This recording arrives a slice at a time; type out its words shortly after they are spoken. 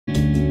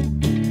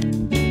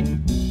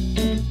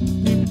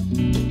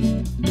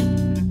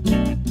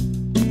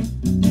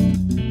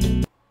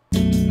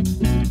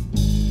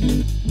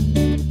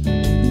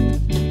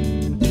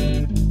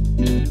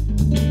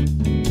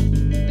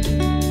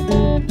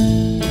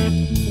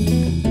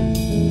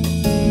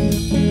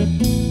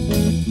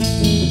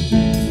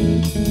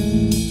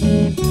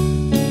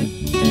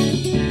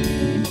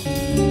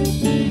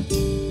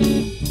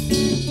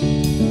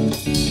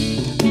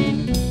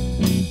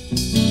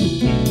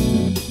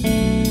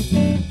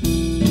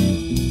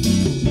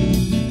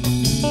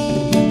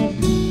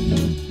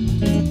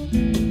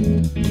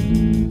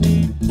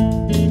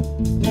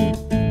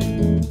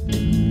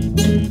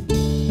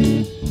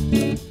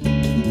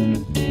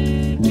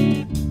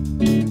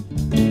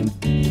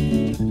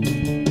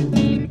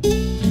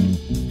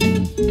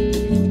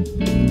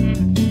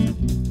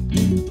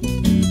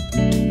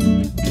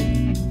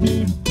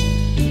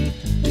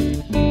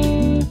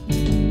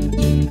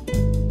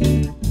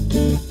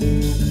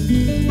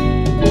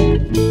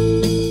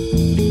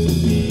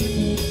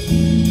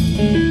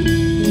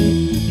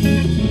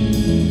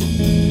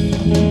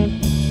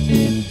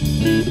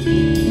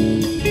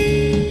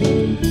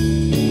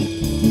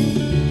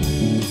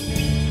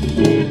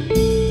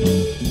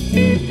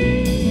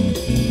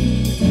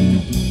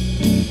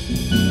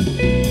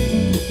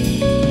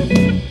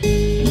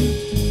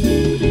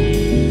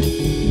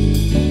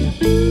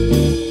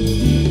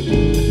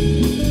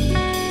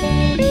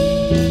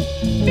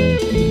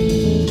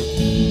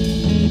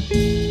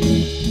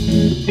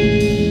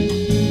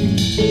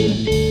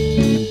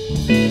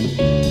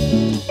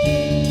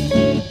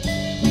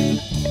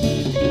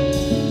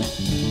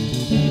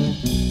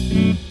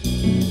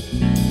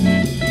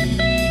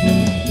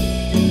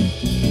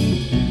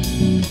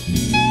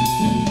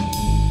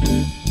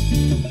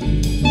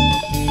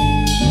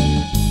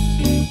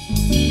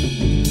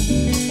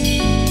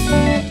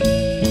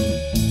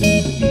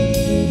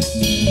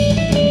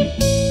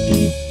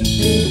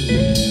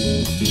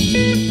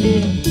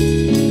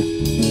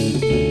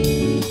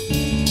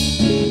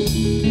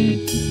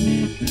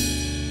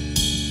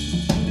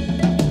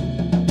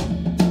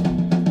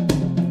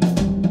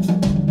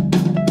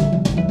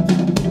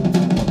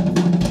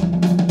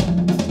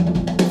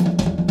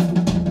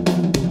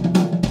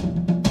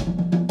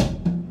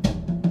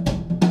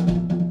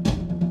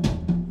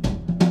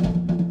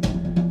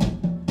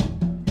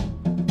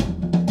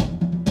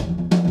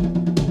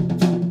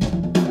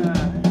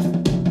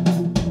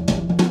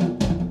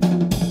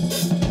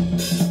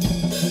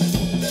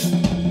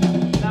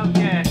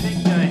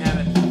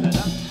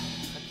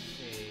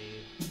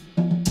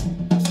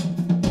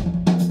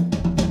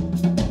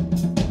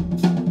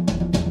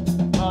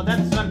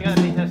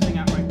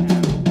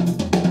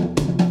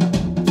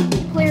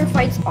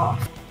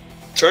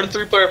turn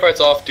 3-player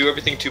fights off. Do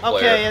everything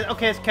 2-player.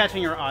 Okay, it's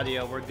catching your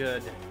audio. We're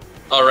good.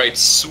 All right,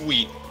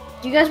 sweet.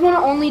 Do you guys want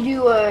to only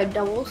do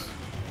doubles?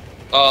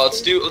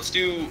 Let's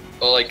do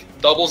like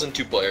doubles and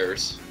 2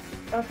 players.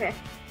 Okay.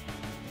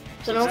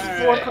 So no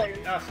Alright. 4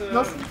 players. Awesome.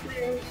 No 4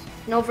 players.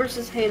 No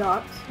versus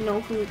headlocks. No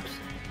hoops.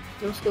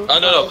 No skill.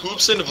 No.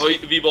 Hoops and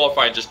V-ball are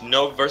fine. Just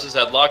no versus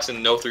headlocks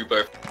and no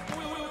 3-player.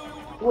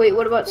 Wait,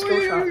 what about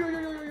skill shot?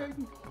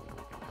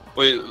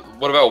 Wait,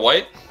 what about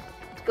white?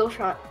 Skill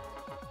shot.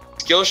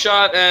 Skill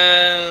shot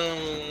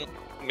and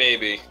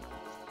maybe.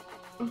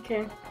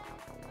 Okay.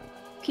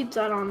 Keep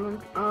that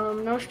on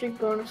then. No streak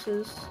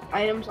bonuses.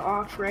 Items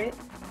off, right?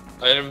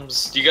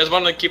 Items. Do you guys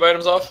want to keep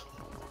items off?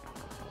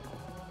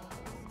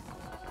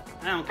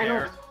 I don't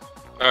care.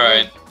 All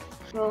right.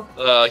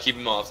 Well, Keep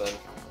them off then.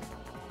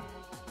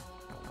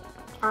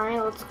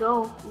 alright, let's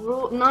go.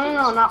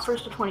 No, not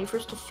first to 20.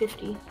 First to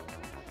 50.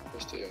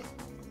 First to you.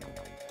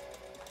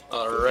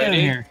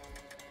 Alrighty.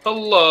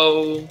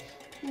 Hello.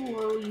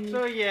 Hello, you.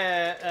 So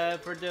yeah,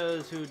 for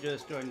those who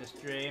just joined the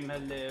stream,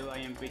 hello, I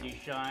am Brady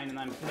Shine, and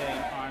I'm playing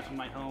Arms with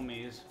my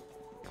homies.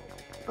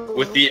 Hello.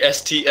 With the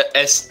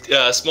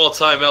small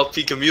time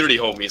LP community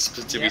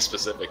homies, to be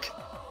specific.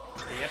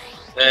 Yep.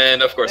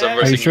 And of course, I'm Are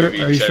rushing you sure?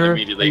 to Are you chat sure?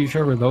 immediately. Are you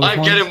sure with those I'm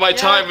ones? getting my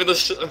time in the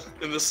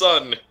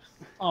sun.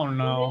 Oh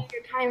no.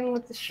 Your timing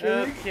with the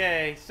stream.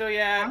 Okay, so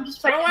yeah, I'm just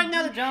so like- right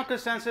now the general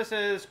consensus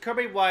is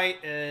Kirby White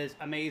is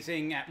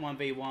amazing at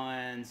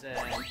 1v1s,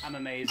 and I'm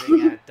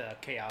amazing at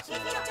Chaos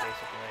mode, basically.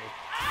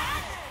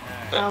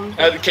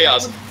 At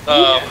Chaos,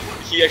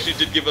 he actually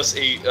did give us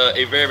a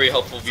very, very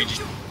helpful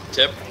VG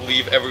tip.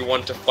 Leave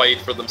everyone to fight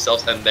for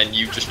themselves, and then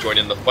you just join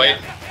in the fight.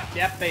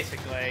 Yep,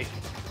 basically.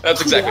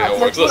 That's exactly how it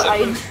works. That's what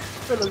Listen.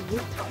 for the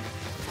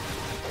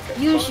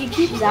she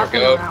keeps zapping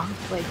go. around.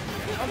 Like,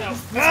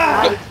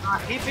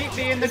 He beat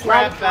me in the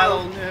grab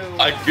battle, no.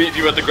 I beat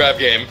you at the grab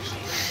game.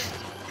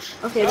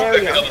 okay, there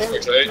we go. That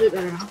works, right? It's a bit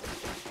better now.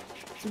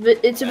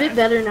 It's a bit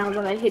better now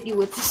that I hit you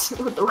with this,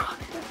 with the rock.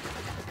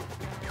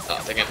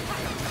 Oh, dang it.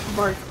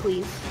 Bark,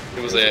 please.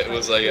 It was a what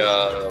was it?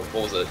 It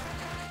was a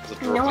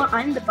You know what?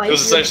 I'm the bite. It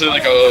was essentially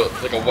like a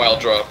wild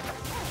drop.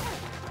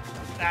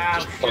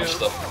 Ah, punch shoot.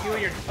 stuff. You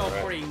and your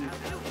teleporting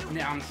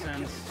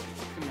nonsense.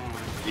 Come on.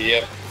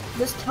 Yep.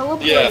 This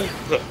teleporting. Yeah.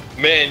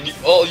 Man,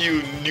 all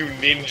you new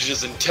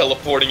ninjas and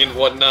teleporting and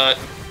whatnot.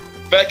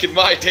 Back in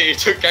my day, it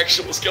took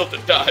actual skill to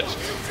dodge.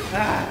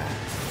 Ah,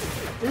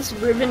 This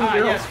ribbon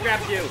girl. yes,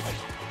 grabbed you.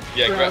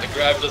 Yeah,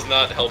 grab does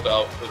not help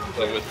out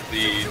with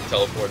the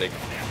teleporting.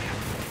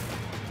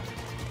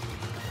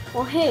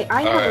 Well, hey,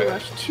 I have Alright. a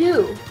rush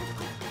too.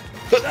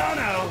 Oh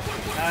no.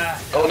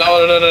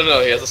 Oh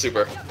no! He has a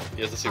super.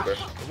 He has a super.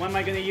 When am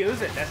I gonna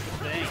use it? That's the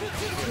thing.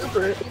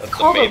 Super. It's That's the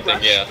called main a thing,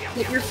 rush. yeah.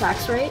 Get your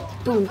facts right.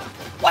 Boom.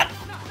 What?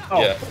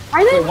 Oh. Yeah.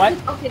 I didn't. Wait, what?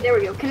 Okay, there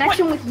we go.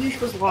 Connection with Yush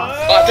was lost.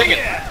 Oh, dang it!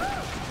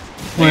 Yeah.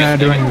 We're not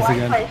doing this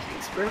Wi-Fi again.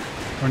 fix, bro.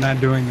 We're not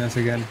doing this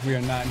again. We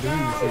are not doing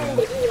this again.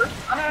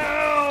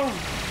 No.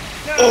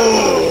 No.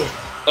 Oh!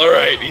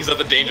 Alright, he's at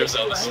the danger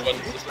zone. This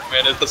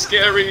man is the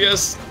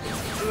scariest.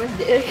 I'm a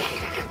dick.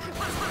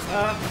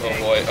 Oh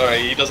boy.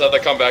 Alright, he does have the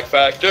comeback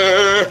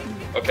factor.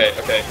 Okay.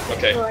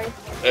 Boy.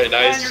 Hey,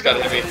 nice. Just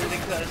gotta hit me.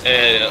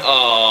 And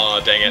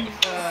oh, dang it.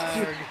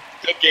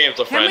 Good games,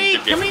 my friend.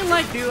 Good Can games. we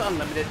like do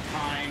unlimited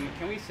time?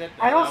 Can we set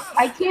that I don't. up?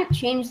 I can't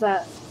change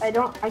that. I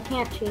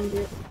can't change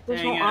it.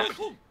 There's no Dang it.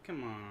 option.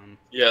 Come on.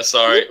 Yeah,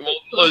 sorry. Well,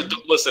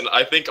 listen.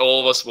 I think all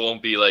of us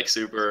won't be like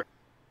super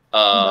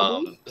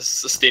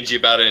stingy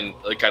about it and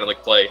like kind of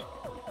like play.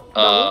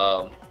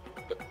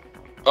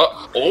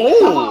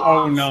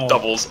 Oh no.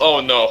 Doubles.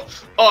 Oh no.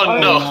 Oh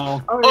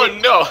no. Alright. Oh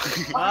no.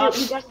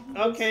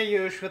 Okay,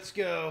 Yush, let's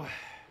go.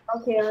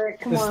 Okay, alright,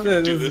 come This on.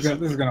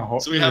 is gonna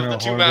hold. So we have the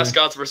two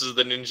mascots versus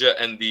the ninja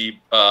and the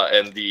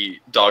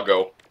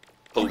doggo,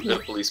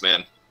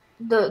 policeman.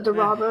 The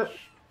Robert,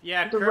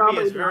 Yeah, The Kirby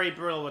robber is dog. very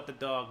brutal with the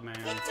dog, man.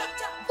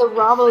 the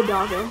Robo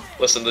Doggo.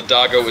 Listen, the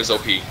doggo is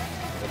OP.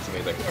 That's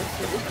amazing.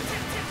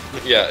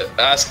 Yeah,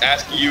 ask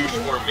you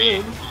for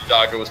me. The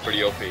doggo is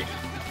pretty OP.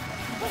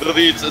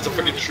 Literally, it's a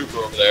freaking trooper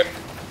over there.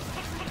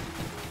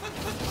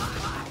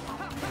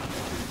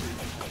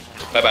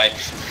 Bye bye.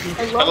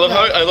 I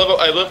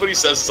love what he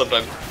says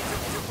sometimes.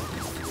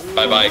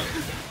 Bye bye.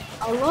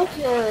 I love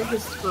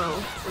his throw,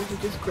 where he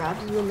just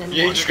grabs you and then.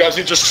 Yeah, he just grabs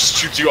you and just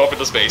shoots you off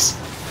into space.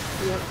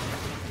 Yep.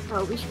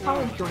 Oh, we should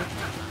probably join.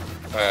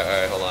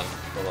 Alright, hold on.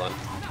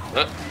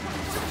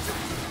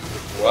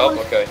 Well,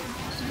 okay.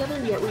 Together,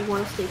 yet we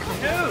want to stay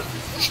connected. No!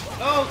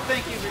 Oh,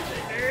 thank you,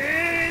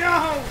 Richard.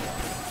 No!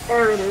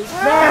 There it is.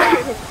 There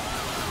it is.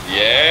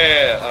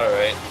 Yeah,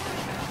 alright.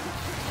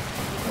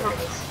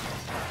 Nice.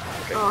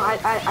 Oh,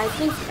 I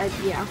think,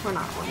 yeah, we're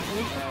not going to.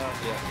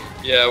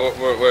 Yeah,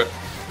 we're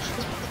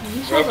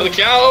You up for the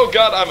count. Oh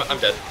god, I'm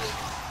dead.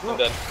 I'm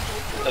dead.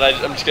 And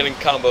I'm just getting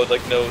comboed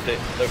like no.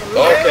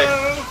 Okay.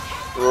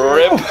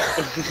 Rip.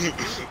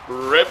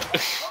 Rip.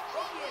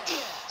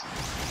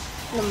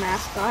 The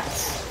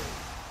mascots.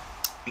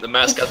 The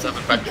mascots have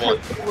in fact won.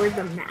 We're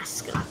the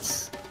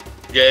mascots.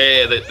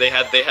 Yeah. They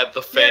had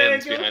the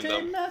fans Yeah, go behind team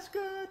them.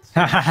 mascots.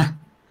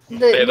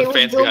 They had they the were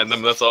fans built- behind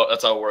them. That's how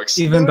it works.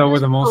 Even though we're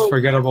the most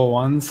forgettable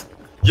ones.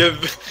 Yeah.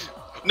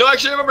 No,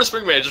 actually, I remember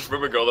Springman. I just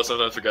remember Girl. That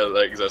sometimes forget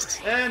that exists.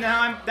 And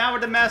now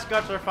the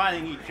mascots are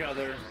fighting each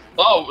other.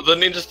 Oh, the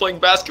ninja's playing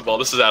basketball.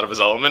 This is out of his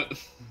element.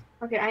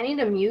 Okay, I need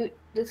to mute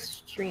this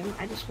stream.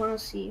 I just want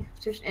to see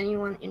if there's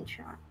anyone in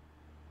chat.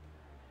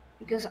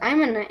 Because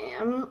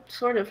I'm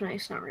sort of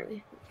nice, not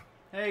really.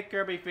 Hey,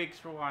 Kirby Freaks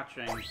for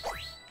watching.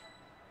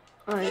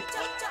 Alright.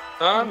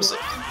 So,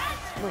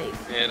 Wait.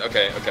 and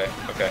okay.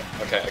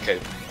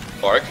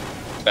 Bark.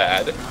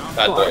 Bad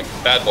boy.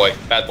 Bad boy.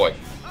 Bad boy.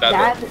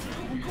 Bad boy.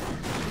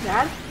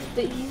 Dad?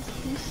 But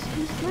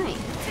he's nice.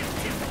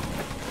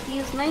 He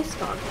is nice,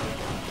 Doggo.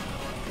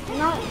 You're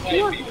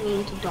not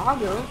mean to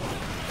Doggo.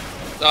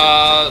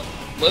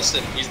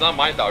 Listen, he's not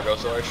my doggo,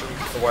 so I shouldn't.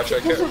 Why should I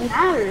It care? doesn't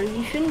matter.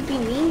 You shouldn't be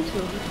mean to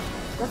him.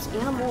 That's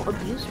animal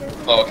abuse right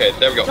now. Oh, okay,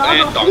 there we go.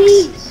 Doggo, And dunks.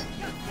 please!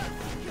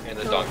 And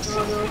the No, dunks.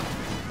 Doggo.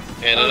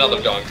 And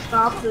another dunk.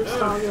 Stop this,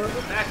 Doggo.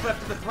 Back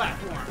left to the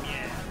platform,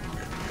 yeah.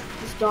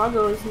 This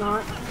Doggo is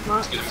not.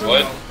 Excuse me,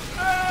 what?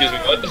 Excuse me,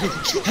 what?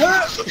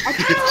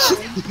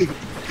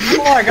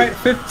 Oh, I got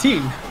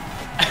 15.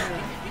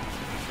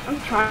 I'm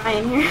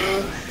trying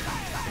here.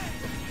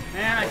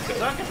 Man, I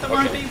suck at the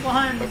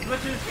 1v1s,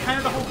 which is kind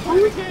of the whole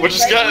point of the game. Which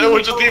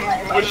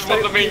is one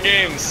of the main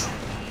games.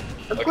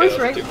 Of Okay, course,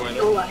 that's right? 2.0.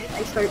 Go live.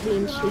 I start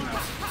being stupid.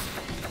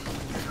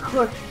 Of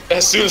course.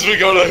 As soon as we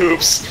go to the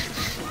hoops.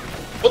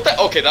 What the?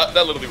 Okay, that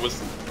literally was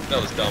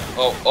dumb.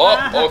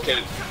 Oh, okay.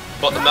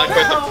 But not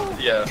quite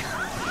the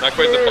not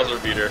quite the buzzer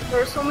beater.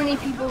 There are so many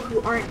people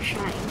who aren't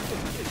shying.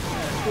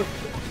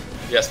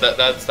 Yes,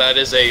 that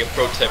is a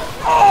pro tip.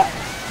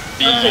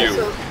 Be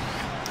you.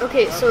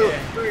 Okay, so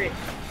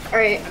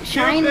alright.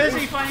 Shine. Too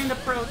busy finding the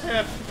pro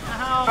tip.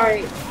 Ow.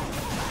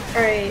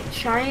 Alright.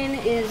 Shine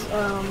is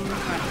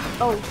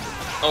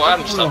Oh,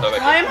 Adam, just stop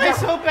that. Why am I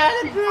so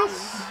bad at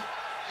this?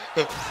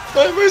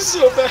 Why am I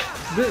so bad?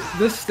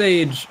 This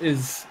stage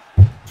is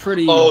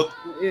pretty. Oh.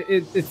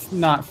 It's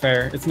not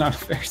fair. It's not a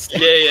fair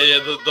stage. Yeah.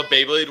 The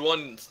Beyblade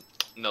one.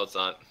 No, it's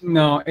not.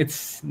 No,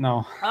 it's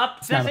no. Up,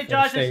 It's not a Sensei fair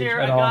Josh is stage here.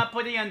 at I all. gotta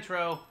put the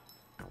intro.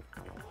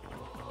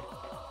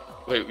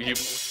 Wait, you.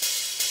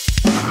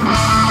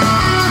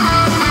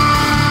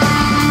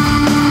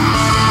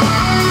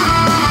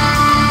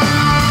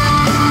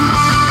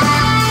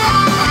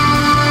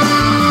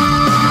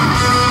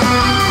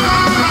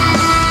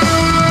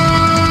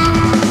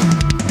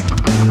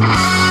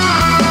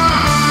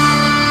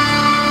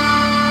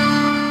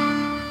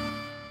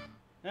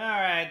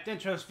 Alright, the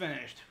intro's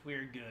finished.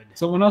 We're good.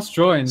 Someone else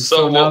joined,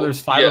 so now there's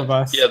 5 of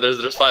us. Yeah,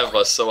 there's 5 of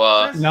us. So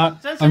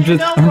Since I'm you just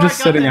know I'm where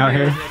just I got sitting the out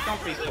here. music,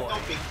 Don't be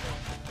coy.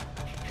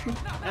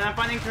 And I'm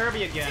finding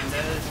Kirby again.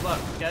 That is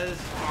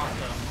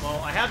awesome. Well,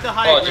 I have the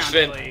high ground just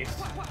at least.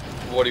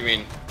 what do you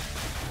mean?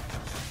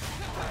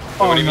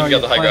 Oh, What do you mean no, you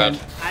got the high ground?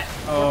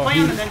 We're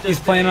playing on the Ninja he's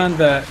playing stage. on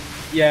the.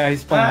 Yeah,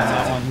 he's playing on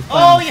that one. He's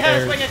playing Oh on the yes,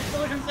 stairs. like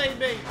explosion save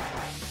me.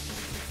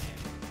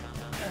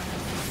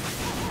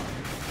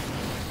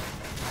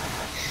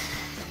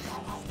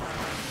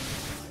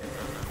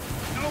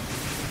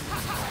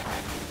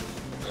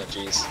 Oh,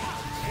 jeez.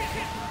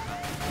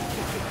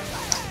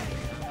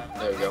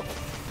 There we go.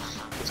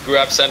 Let's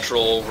grab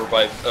Central over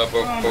by the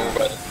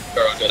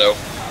Pharaoh Ditto.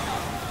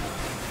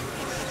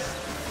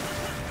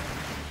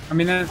 I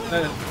mean that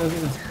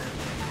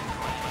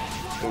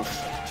Oof.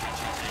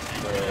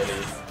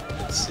 Alrighty.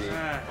 Let's see.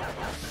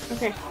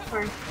 okay,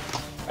 sorry.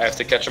 I have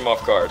to catch him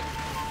off guard.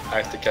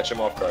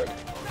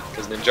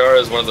 Because Ninjara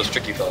is one of those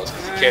tricky fellows.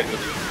 'Cause he can't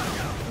really.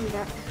 I'm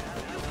back.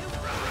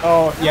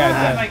 Oh yeah, My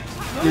that.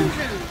 explosion,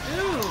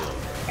 dude.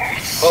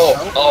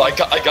 Oh,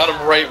 I got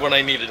him right when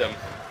I needed him.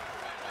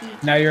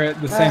 Now you're at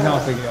the same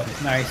health again.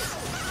 Nice.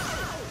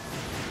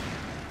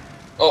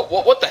 Oh,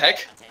 what the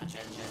heck?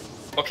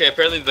 Okay,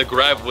 apparently the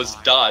grab was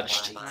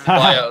dodged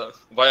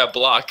by a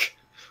block,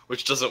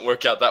 which doesn't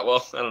work out that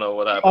well. I don't know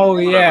what happened. Oh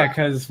yeah, Whatever.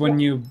 because when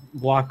you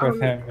block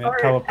with him, it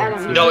alright, teleports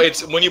Adam. you. No,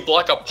 it's when you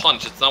block a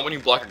punch. It's not when you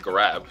block a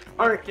grab.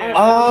 Alright,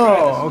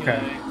 Oh, okay.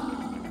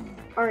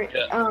 alright,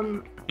 Yeah.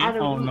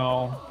 Adam, Oh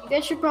no. you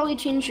guys should probably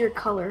change your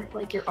color,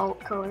 like your alt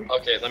color.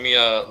 Okay, let me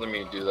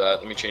do that.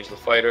 Let me change the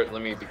fighter.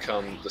 Let me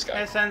become this guy.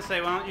 Hey Sensei,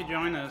 why don't you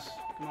join us?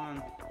 Come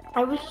on.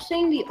 I was just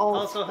saying the alt.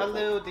 Also,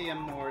 hello, the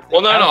Amor.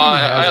 Well, no,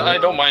 I I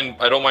don't mind.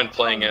 I don't mind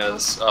playing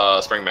as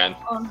Springman.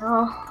 Oh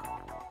no.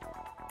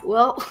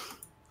 Well,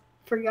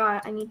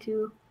 forgot. I need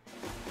to.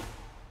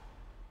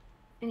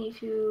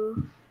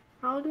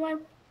 How do I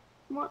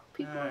want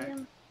people Alright.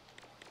 again?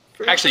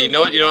 Actually, you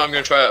know what? I'm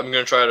gonna try. I'm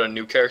gonna try out a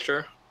new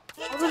character.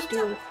 I'll just do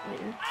it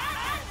later.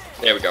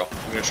 There we go.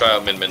 I'm gonna try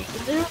out Min Min,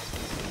 Is there?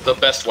 the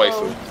best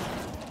waifu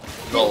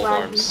in all of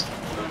Laggy. arms.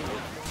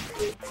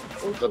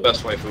 Okay. The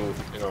best waifu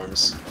in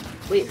arms.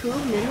 Wait, who?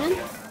 Min?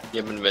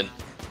 Yeah, Min Min.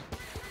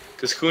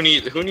 Cause who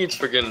needs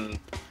friggin'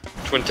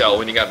 Twin Tail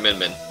when you got Min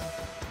Min?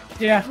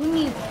 Yeah. Who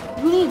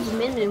needs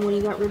Min when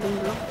you got Ribbon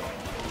Girl?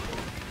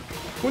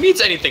 Who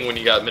needs anything when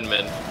you got Min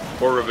Min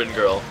or Ribbon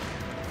Girl?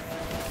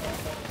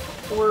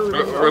 Or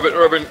Ribbon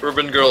Girl?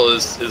 Ribbon Girl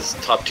is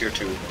top tier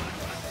 2.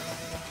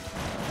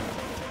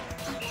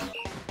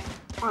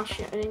 Oh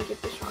shit! I didn't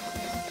get this wrong.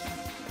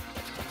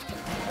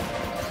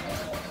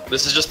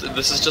 This is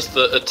just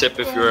a tip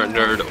if you're a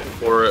nerd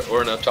or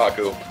an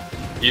otaku.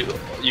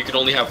 You can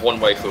only have one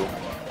waifu,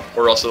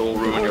 or else it will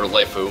ruin your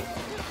waifu.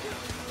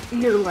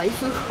 Your life?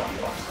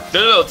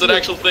 No, it's an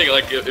actual thing.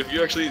 Like if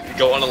you actually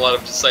go on a lot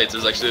of sites,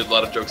 there's actually a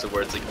lot of jokes of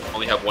where it's like you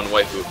only have one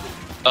waifu,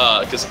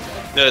 because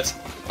it's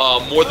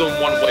more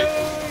than one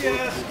waifu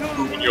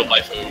will ruin your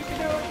waifu.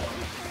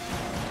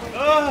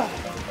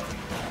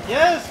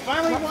 Yes,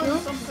 finally won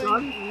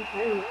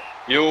something.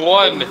 You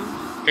won.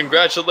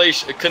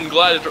 Congratulations!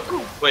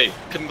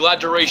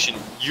 Congratulations!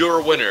 You're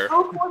a winner.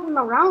 How wasn't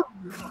around?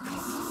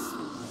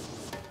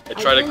 I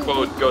try to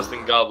quote Ghosts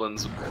and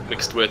Goblins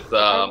mixed with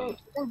Sensei,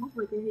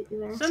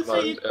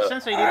 do you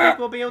think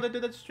we'll be able to do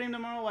the stream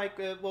tomorrow? Like,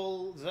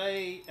 will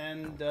Zay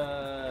and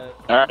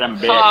Alright, I'm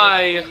big.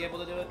 Hi. be able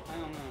to do it? I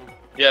don't know.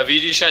 Yeah,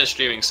 VG Shan is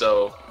streaming,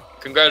 so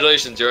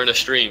congratulations, you're in a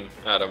stream,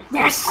 Adam.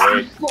 Yes!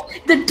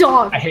 The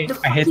dog! I hate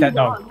that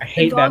dog. I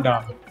hate that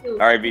dog.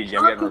 Alright, VG,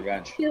 I'm getting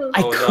revenge.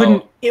 I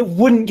couldn't. It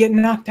wouldn't get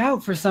knocked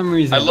out for some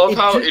reason. I love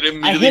how just, it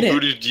immediately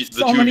booted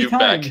the two of you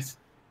back.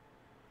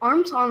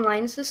 ARM's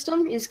online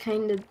system is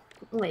kind of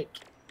like,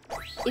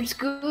 it's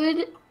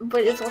good,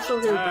 but it's also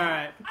really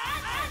bad.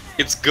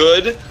 It's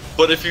good,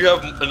 but if you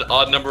have an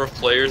odd number of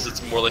players,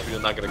 it's more likely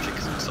they're not gonna kick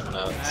someone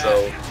out.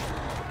 So.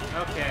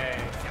 Okay.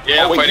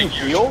 Yeah, wait, fighting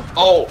you you. heal?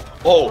 Oh,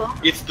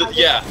 it's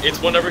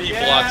it's whenever he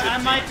blocks it. I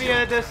might be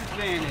at a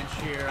disadvantage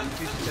here. I'm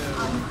too slow.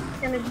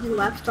 I'm gonna be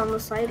left on the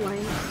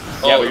sidelines.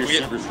 Yeah, but you're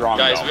super strong,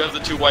 guys, though. we have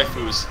the two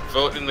waifus.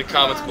 Vote in the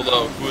comments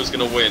below who is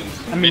gonna win.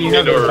 I mean, you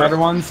have the better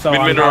one, so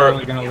I'm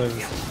probably gonna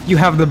lose. You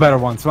have the better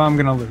one, so I'm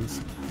gonna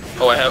lose.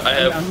 Oh, I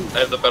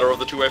have the better of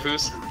the two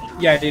waifus.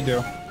 Yeah, you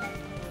do.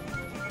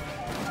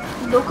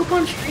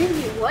 Dokapon stream?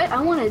 What?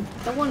 I wanna.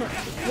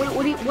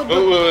 What do you?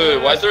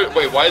 What?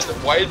 Wait,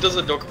 why does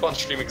a Dokapon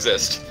stream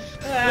exist?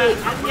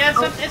 Yeah,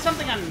 it's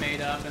something I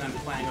made up, and I'm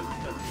playing with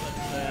people.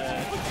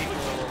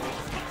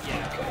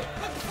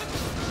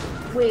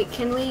 Yeah. Wait,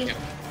 can we?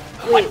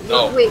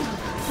 No. Wait.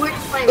 We're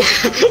playing.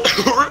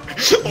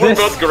 We're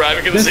both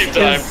grabbing at the same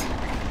time.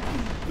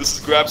 This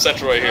is grab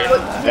central right here.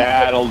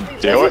 That'll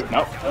do it.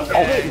 No.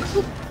 Okay.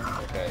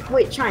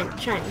 Wait, Shine.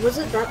 Was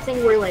it that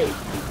thing where like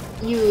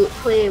you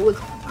play with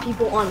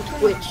people on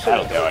Twitch?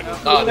 That'll do it.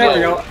 There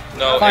we go.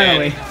 No,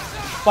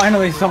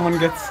 Finally, someone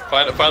gets.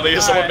 Finally,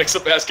 someone makes a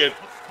basket.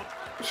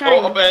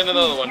 Shine, and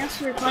another one.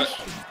 answer your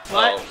question.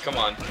 Oh, come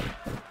on.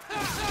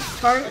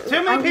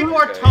 Too many people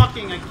are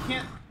talking. I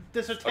can't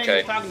dissertate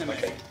Okay. talking to me.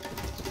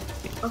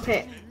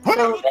 Okay.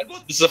 So.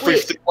 This is a free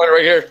three-pointer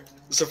right here.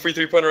 This is a free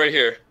three-pointer right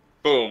here.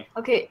 Boom.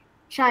 Okay.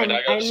 Shine. And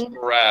I gotta just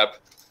grab.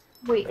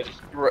 Wait.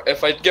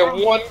 If I get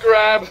one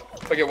grab,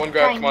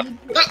 come on.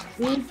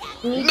 Need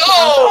No!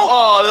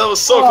 Oh, that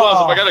was so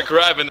close. If I got a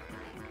grab and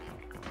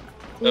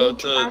Hey,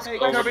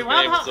 Kirby,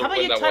 how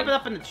about you type it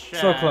up in the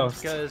chat? So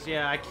close. Because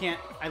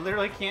I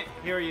literally can't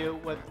hear you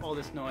with all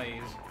this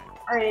noise.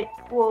 Alright,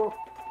 well,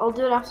 I'll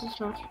do it after this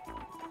match.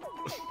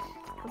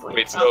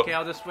 Wait, so Okay,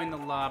 I'll just win the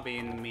lobby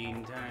in the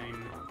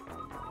meantime.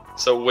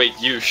 so wait,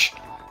 Yush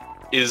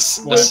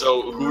is What?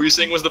 so who are you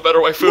saying was the better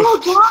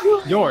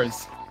waifu?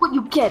 Yours. What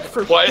you get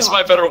for Why is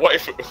my better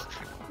waifu?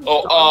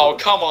 Oh,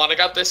 come on! I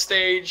got this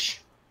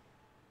stage.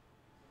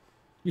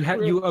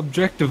 You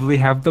objectively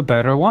have the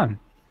better one.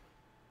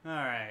 All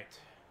right.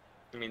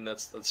 I mean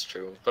that's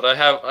true, but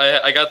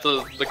I got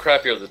the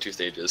crappier of the two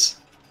stages.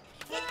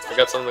 I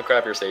got some of the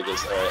crappier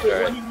stages. All right, all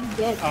right. What did you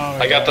get? Oh,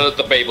 I got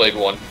the Beyblade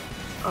one.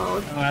 Oh,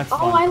 that's oh,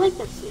 fun. I like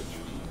that stage.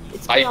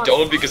 It's I chaotic.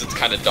 don't because it's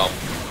kind of dumb.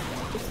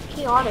 It's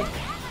chaotic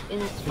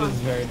and it's This fun. is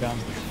very dumb.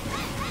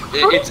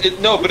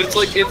 No, but it's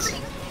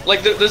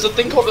like there's a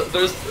thing called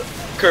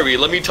Kirby.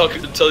 Let me tell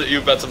you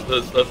about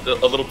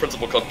a little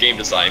principle called game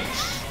design.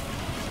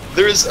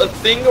 There's a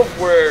thing of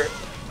where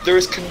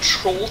there's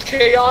controlled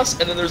chaos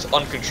and then there's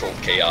uncontrolled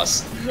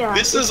chaos. Yeah.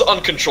 This is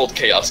uncontrolled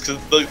chaos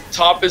because the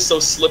top is so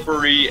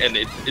slippery and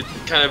it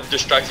kind of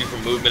distracts you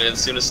from movement, and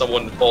as soon as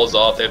someone falls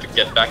off they have to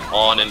get back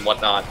on and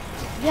whatnot.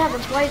 Yeah,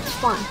 that's why it's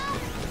fun.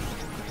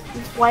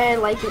 That's why I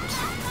like it.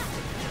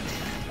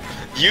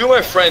 You,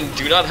 my friend,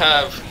 do not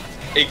have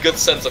a good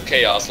sense of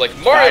chaos. Like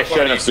Mario I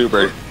shouldn't have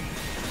supered.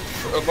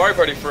 Mario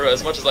Party, for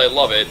as much as I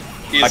love it,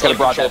 is I could have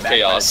brought that uncontrolled back.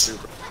 chaos.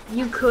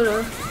 You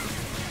coulda.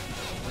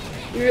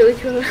 You really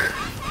coulda.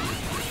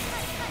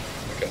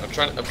 Okay, I'm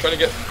trying to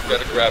get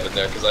a grab in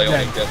there because I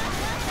only get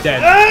Dead.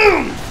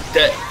 Boom!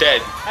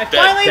 dead. I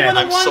finally won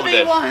a I'm so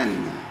dead.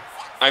 1v1.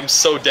 I'm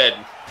so dead.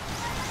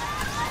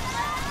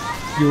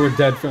 You were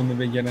dead from the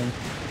beginning.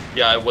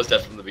 Yeah, I was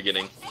dead from the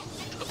beginning.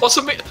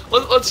 Also,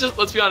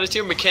 let's be honest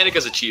here. Mechanic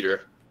is a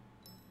cheater.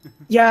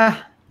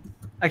 Yeah,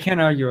 I can't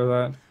argue with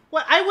that.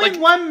 What? I win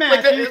Like- one match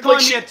like that- and you're like calling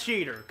she- me a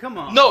cheater. Come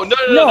on. No.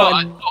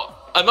 No,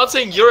 I'm not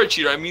saying you're a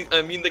cheater. I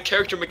mean the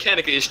character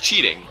Mechanica is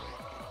cheating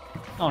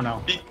Oh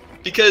no.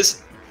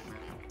 because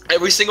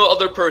every single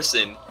other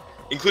person,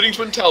 including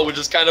Twintel, which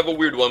is kind of a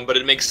weird one, but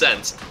it makes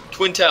sense.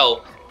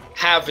 Twintel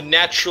have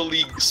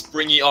naturally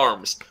springy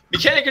arms.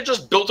 Mechanica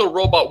just built a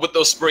robot with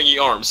those springy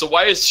arms, so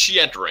why is she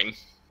entering?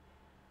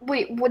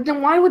 Wait,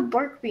 then why would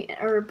Bark be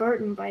or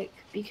Barton bike?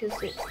 Because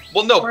it.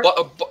 Well,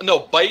 no,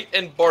 Bite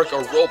and Bark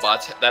are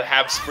robots that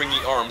have springy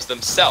arms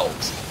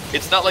themselves.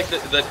 It's not like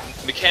the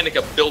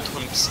Mechanica built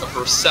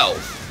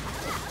herself.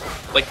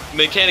 Like,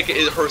 Mechanica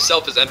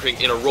herself is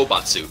entering in a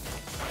robot suit.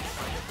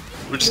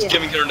 Which is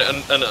giving her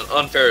an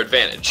unfair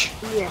advantage.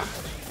 Yeah.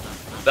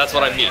 That's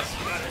what I mean.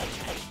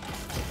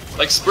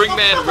 Like,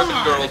 Springman,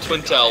 Ribbon Girl,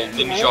 Twintel,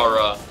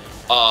 Ninjara,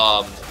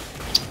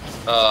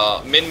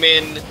 Min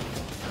Min,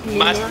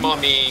 Master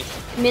Mommy,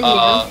 Min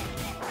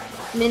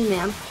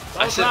Man.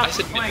 I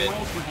said Min Min.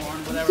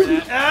 Whatever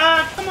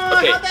that. Come on,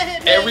 Okay, how'd that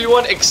hit me?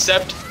 everyone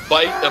except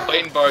Bite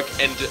and Bark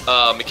and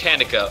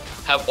Mechanica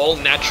have all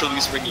naturally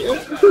springy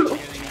arms.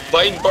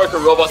 Bite and Bark are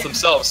robots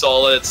themselves, so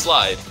I'll let it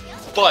slide.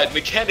 But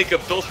Mechanica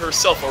built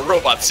herself a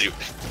robot suit.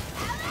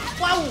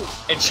 Wow!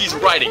 And she's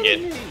riding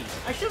it.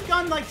 I should have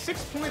gotten like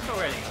 6 points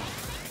already.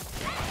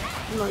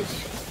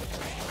 Nice.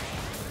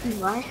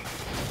 Why?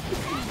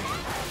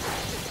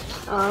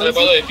 By the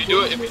way, if you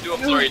do a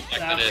flurry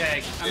attack, then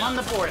Okay, I'm on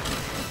the board.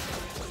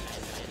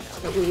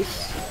 At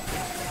least.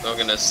 oh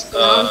goodness.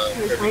 Well.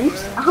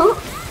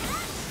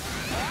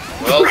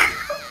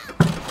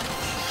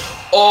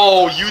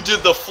 Oh, you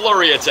did the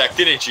flurry attack,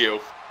 didn't you?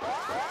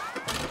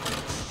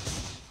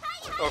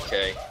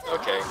 Okay.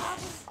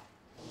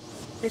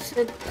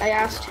 I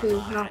asked who,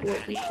 not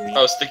what we can.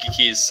 Oh, sticky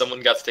keys.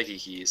 Someone got sticky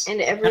keys. And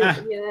yeah,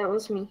 that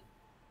was me.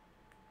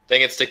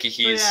 Dang it, sticky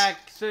keys.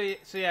 So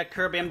yeah,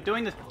 Kirby, I'm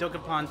doing this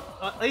Dokapon.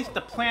 At least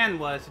the plan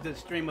was to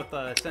stream with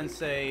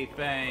Sensei,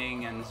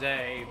 Fang, and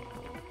Zay.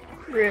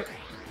 Rip.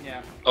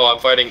 Yeah. Oh, I'm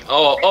fighting.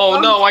 Oh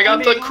no, I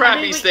got the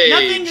crappy stage.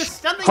 Nothing is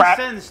set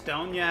in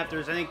stone. Yeah, if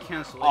there's any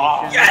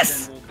cancellation,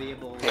 yes! then we'll be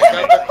able.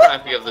 I got the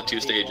crappy of the 2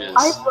 stages.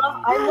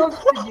 I love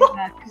to do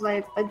that because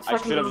I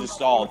should have just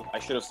stalled. I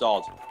should have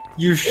stalled.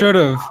 You should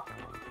have.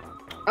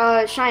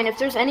 Shine, if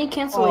there's any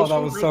cancellation, Oh,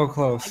 that was so I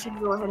close. can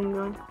go ahead and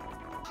go.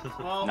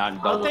 Well, Not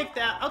I'll double take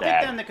that. I'll take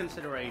bad. that into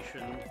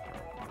consideration.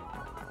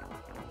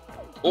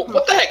 Well,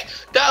 what the heck?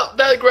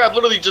 That grab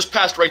literally just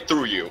passed right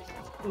through you.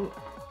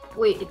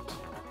 Wait.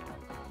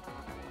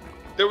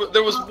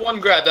 There was one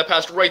grab that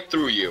passed right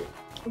through you.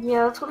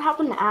 Yeah, that's what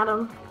happened to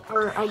Adam.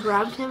 Or I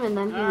grabbed him and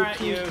then he Alright,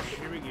 refused.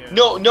 here we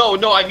go.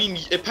 No, I mean,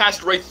 it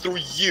passed right through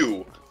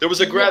you. There was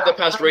a grab that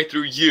passed right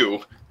through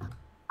you.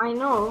 I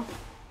know.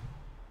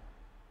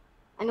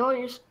 I know what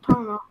you're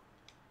talking about.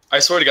 I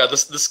swear to God,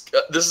 this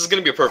is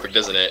gonna be a perfect,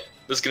 isn't it?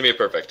 This is gonna be a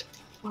perfect.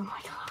 Oh my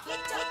god.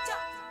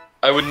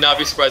 I would not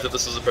be surprised if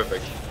this was a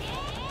perfect.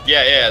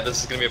 Yeah,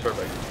 this is gonna be a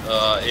perfect.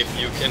 If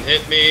you can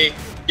hit me,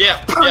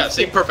 yeah,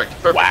 see, perfect.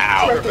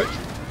 Wow. Perfect.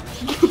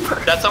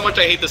 That's how much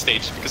I hate this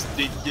stage, because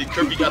the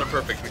Kirby got it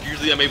perfect.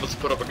 Usually I'm able to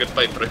put up a good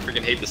fight, but I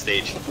freaking hate this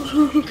stage.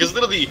 Because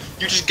literally,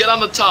 you just get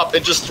on the top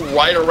and just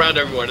ride around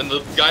everyone, and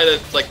the guy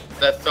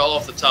that fell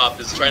off the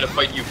top is trying to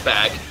fight you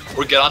back,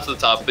 or get onto the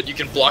top, but you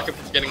can block him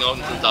from getting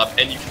onto the top,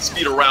 and you can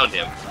speed around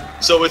him.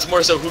 So it's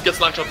more so who gets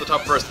knocked off the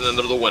top first, and then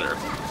they're the winner.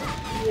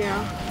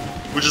 Yeah.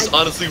 Which is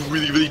honestly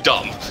really, really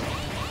dumb.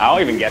 I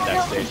don't even get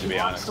that stage, to be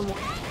honest.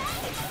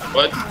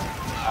 But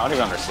I don't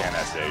even understand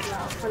that stage.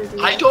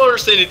 I don't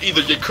understand it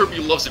either, yet Kirby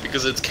loves it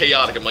because it's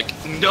chaotic. I'm like,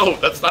 no,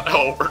 that's not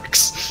how it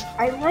works.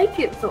 I like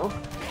it though.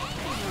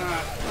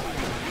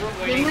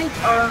 Game nights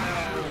are.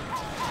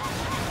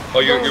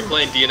 Oh, you're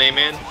playing DNA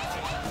Man?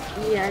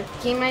 Yeah,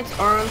 game nights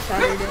are on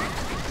Saturday.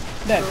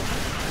 Dead.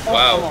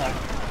 Wow.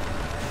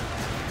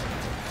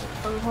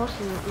 I'm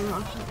hosting it. I'm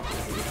not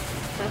hosting it.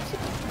 That's it.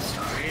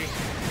 Sorry.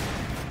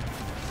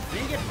 I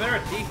need to get better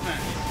at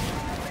defense.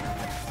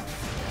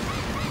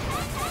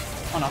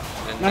 Oh no.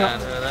 Na.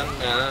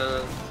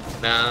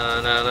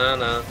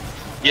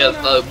 Yeah,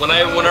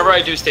 whenever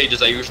I do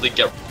stages, I usually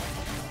get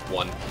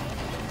one.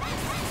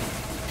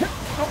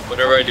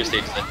 Whenever I do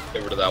stages, I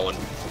get rid of that one.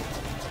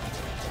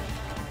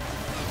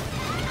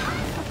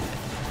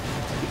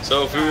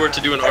 So if we were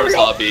to do an artist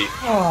lobby,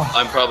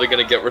 I'm probably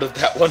gonna get rid of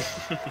that one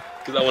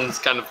because that one's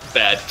kind of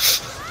bad.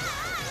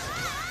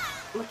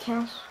 What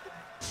counts?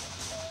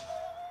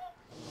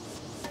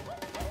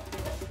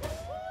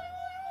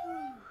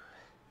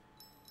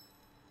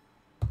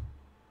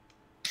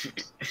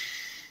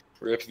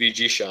 Rip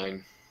VG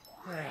Shine.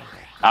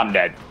 I'm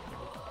dead.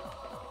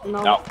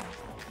 No. No.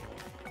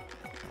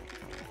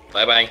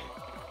 Bye bye.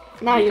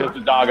 Now you Took the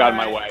dog out of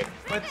my way.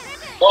 Let's.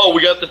 Oh,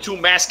 we got the 2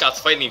 mascots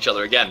fighting each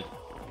other again.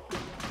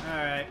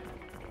 Alright.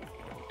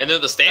 And they're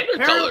the standard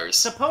colors.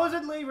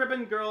 Supposedly,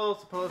 Ribbon Girl is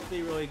supposed to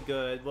be really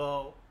good.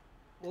 Well.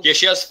 Yeah,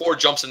 she has 4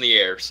 jumps in the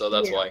air, so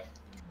that's why.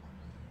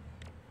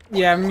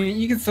 Yeah, I mean,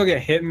 you can still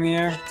get hit in the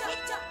air.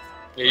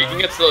 Yeah, you can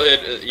get still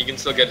hit. You can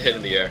still get hit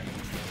in the air.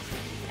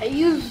 I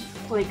use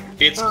like.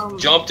 It's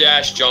jump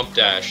dash, jump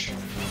dash.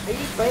 I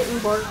use Bite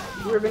and Bark,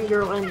 Ribbon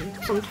Girl, and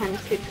sometimes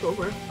Kick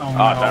Over. Oh,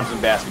 Ah, time for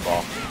some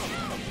basketball.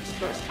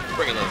 But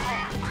Bring it in.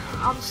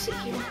 I'll just sit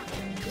here.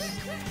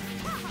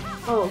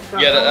 Oh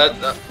god.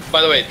 Yeah.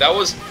 By the way, that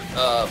was.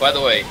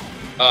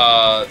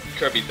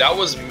 Kirby, that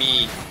was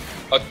me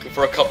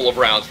for a couple of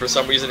rounds. For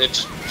some reason, it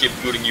just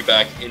kept booting you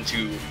back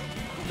into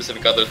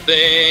specific other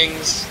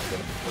things.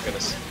 Oh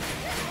goodness.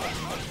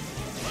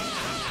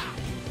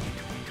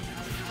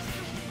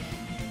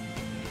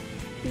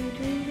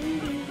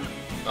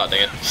 Oh,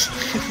 dang it.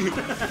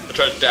 I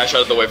tried to dash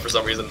out of the way for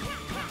some reason.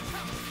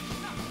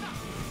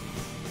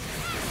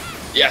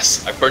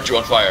 Yes, I burnt you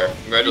on fire.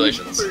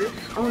 Congratulations.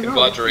 Oh no.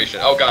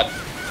 Congratulations. Oh god.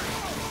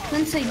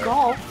 Sensei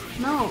golf.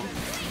 No.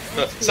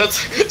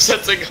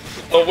 Sensing.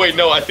 Oh wait,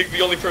 no. I think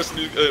the only person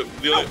who,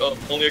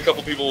 only a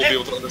couple people will be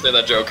able to understand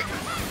that joke.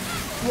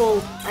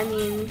 Well, I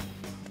mean,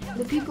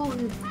 the people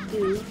who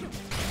do.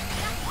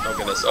 Oh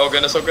goodness. Oh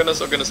goodness. Oh goodness.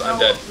 Oh goodness. I'm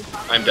dead.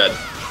 I'm dead.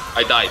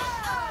 I died.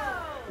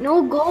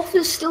 No, golf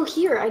is still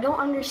here. I don't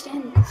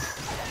understand this.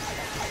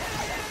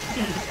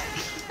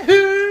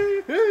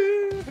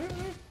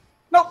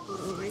 No.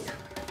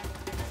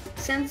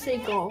 Sensei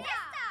golf.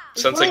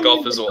 Sensei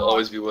golf will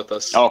always be with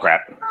us. Oh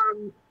crap.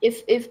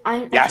 If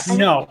I Yes.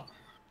 No.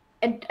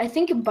 I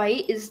think a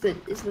bite is the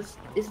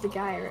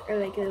guy or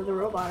like the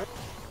robot.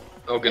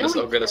 Oh goodness.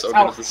 Oh goodness. Oh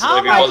goodness. This is How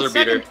gonna be am I buzzer in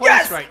second beater.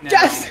 place right now?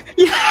 Yes.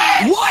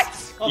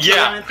 What? Okay,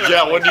 I'm in Yeah, third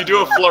yeah. place. When you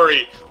do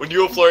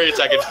a flurry,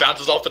 attack, it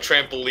bounces off the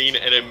trampoline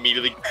and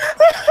immediately.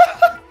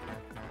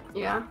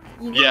 Yeah.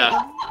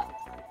 Yeah.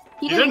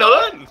 He You didn't know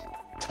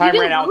that? Time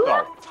didn't ran out know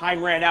though.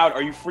 Time ran out.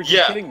 Are you freaking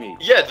Yeah. kidding me?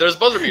 Yeah. There's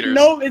buzzer beaters.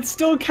 No, it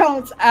still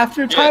counts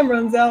after time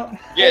runs out.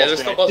 Yeah, there's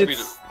still buzzer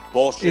beaters. It's,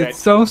 Bullshit. it's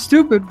so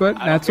stupid, but I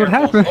don't that's what care,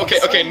 happens.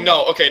 Okay,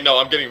 no,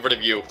 I'm getting rid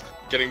of you.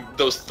 Getting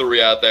those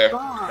 3 out there.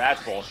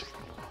 That's bullshit.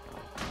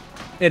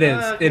 It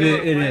is. Okay, It we're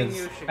is. playing It is.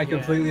 Yush I again.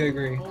 completely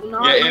agree.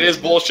 Yeah, it is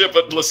bullshit,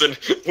 but listen,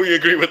 we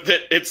agree with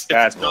it. It's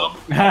That's dumb.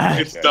 bull.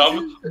 It's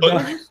dumb,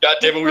 but god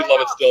damn it, we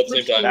love it still at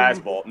the same time. That's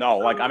bull. No,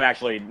 like I'm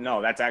actually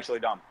no. That's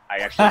actually dumb. I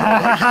actually.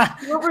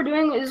 What we're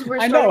doing is we're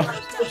I know.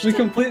 starting We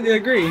completely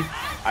agree.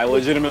 I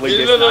legitimately.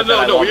 Yeah, it's not that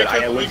I no, love we it,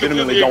 I legitimately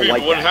completely don't agree,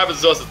 like but when it that.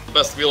 happens to us, it's the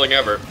best feeling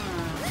ever.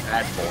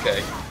 That's bull.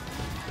 Okay.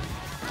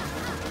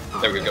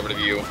 There we go, get rid of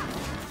you.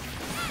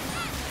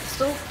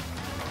 still.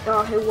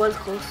 Oh, it was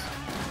close.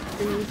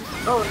 It's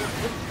still close.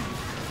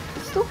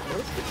 It's still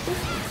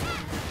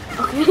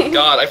close. Okay.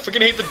 God, I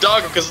freaking hate the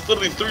dog because it's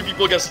literally 3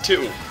 people against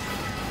 2.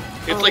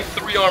 It's like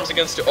 3 arms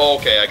against 2. Oh,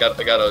 okay, I got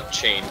a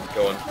chain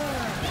going.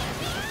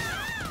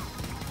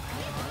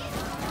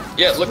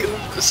 Yeah, look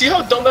at. See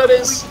how dumb that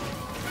is?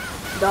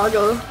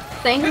 Doggo.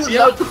 Thank you. See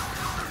how?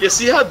 Yeah,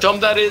 see how dumb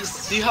that is?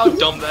 See how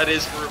dumb that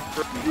is for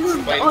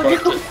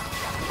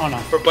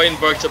Bite and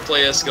Bark to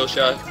play a skill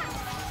shot?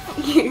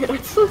 Yeah,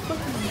 it's so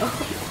fucking dumb.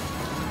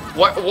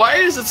 Why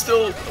is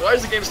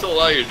the game still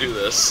allow you to do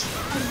this?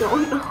 I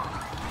don't know.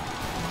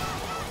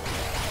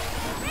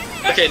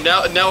 Okay,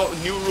 now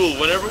new rule.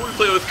 Whenever we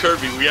play with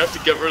Kirby, we have to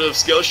get rid of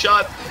skill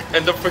shot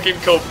and the freaking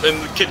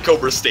Kid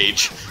Cobra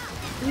stage.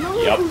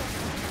 No. Yep.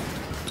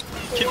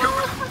 Kid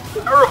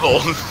Cobra's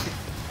terrible.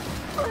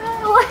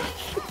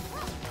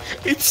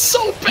 It's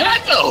so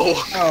bad though.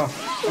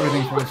 Oh,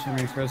 everything froze for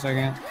me for a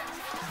second.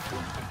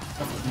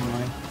 That's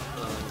annoying.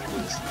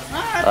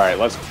 All right,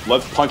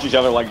 let's punch each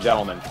other like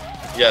gentlemen.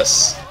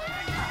 Yes.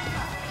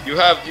 You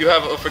have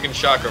a freaking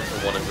chakra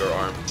for one of your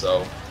arms,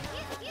 so.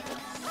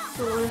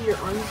 For one of your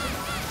arms.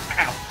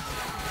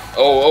 Ow.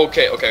 Oh,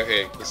 okay.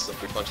 This is a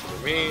free punch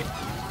for me.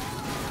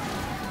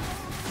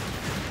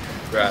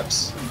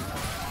 Grabs.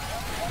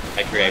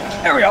 I grab.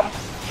 There we go.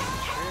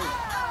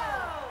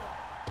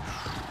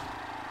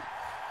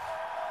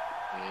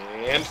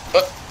 And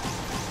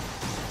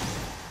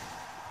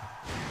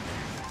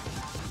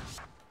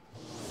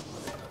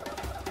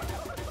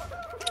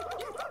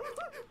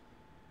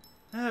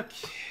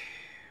Okay.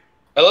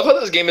 I love how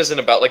this game isn't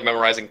about like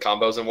memorizing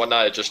combos and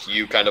whatnot. It's just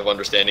you kind of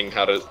understanding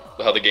how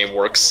the game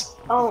works.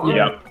 Oh,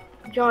 Yeah.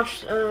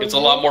 Josh. It's a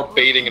lot more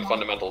baiting and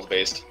fundamentals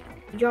based.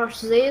 Josh,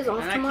 Zay is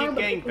off And tomorrow. I keep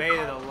but getting we can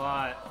baited call- a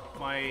lot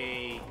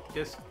by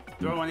just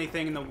throw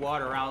anything in the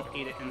water, I'll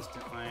eat it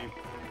instantly.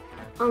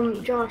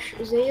 Josh,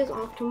 Zay is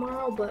off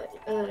tomorrow, but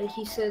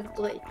he said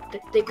like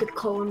that they could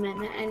call him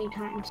in at any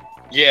time.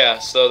 Yeah,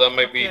 so that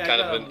might be Yeah, I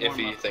kind of gotta an warm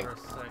iffy up thing. for a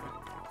second.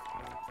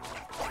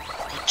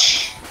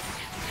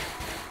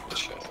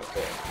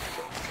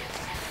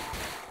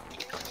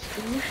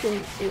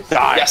 Lucian is.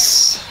 Die.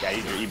 Yes. Yeah,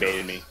 you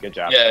baited me. Good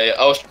job. Yeah.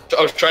 I was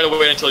trying to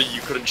wait until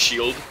you couldn't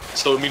shield,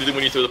 so immediately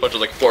when you threw the punch, I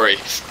was like flurry.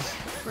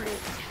 Right.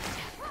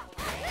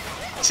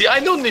 See, I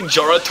know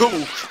Ninjara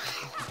too.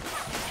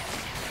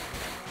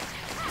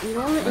 You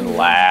know that And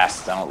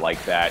last, I don't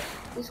like that.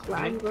 He's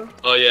flying, bro.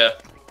 Oh yeah.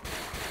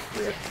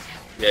 Rip.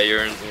 Yeah,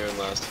 you're in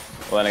last.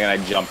 Well, then again, I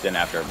jumped in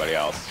after everybody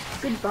else.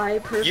 Goodbye,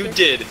 perfect. You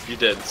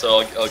did.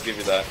 So I'll give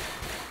you that.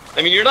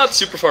 I mean, you're not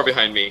super far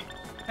behind me.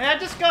 Hey, I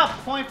just got a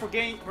point for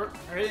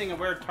hitting a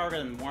weird target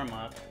in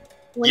warm-up.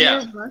 When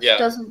Yeah, your rush yeah.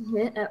 doesn't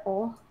hit at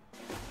all.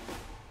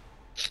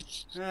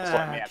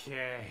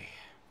 Okay.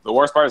 The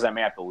worst part is I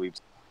may have to leave.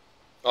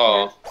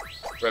 Oh,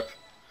 rip.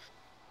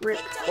 Rip.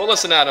 Well,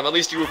 listen, Adam. At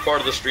least you were part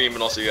of the stream,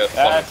 and also you had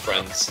fun with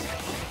friends.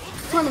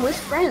 Fun with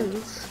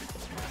friends.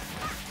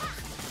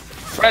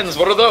 Friends,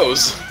 what are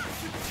those?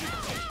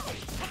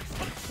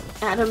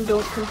 Adam,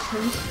 don't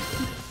consent.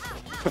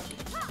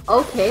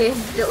 Okay,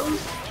 Dylan.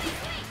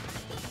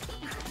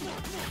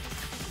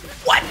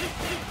 What?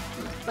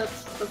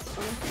 That's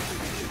fine.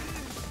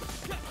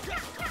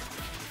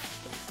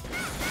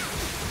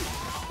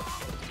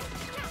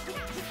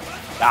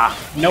 Ah,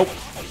 Nope.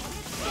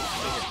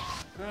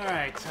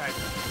 Alright,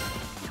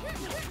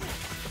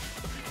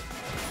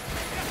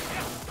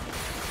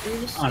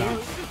 Oh,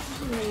 no.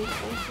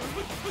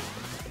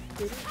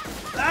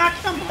 Ah,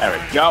 come on! there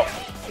we go.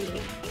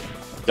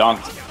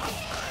 Dunked.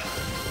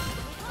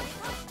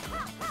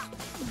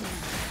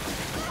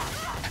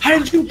 How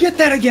did you get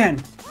that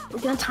again? You're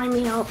gonna time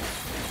me out.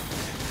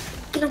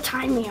 You're gonna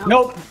time me out.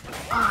 Nope.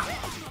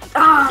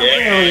 Ah!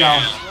 There we go.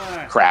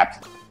 Alright.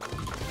 Crap.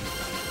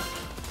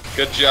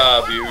 Good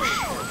job,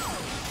 Yush.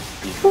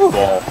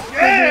 Ball.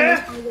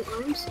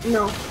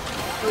 No,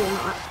 I will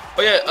not.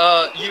 Oh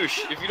yeah,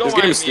 Yush, if you don't This mind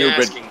me game's stupid.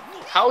 asking,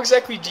 how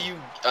exactly did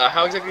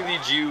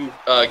you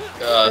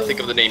think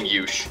of the name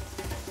Yush?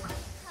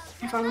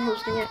 If I'm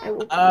hosting it, I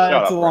will. Shut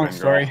up, It's a long Roman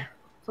story.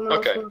 Someone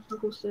else Okay. will have to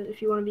host it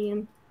if you want to be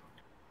in.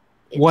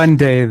 One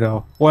day,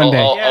 though. One day.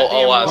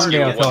 I'll ask One you.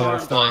 day I'll tell that I'll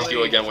story. ask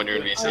you again when you're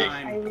in VC.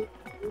 I-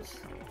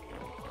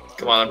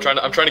 Come on,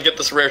 I'm trying to get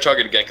this rare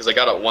target again because I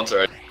got it once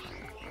already.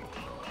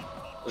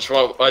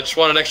 I just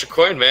want an extra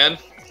coin, man.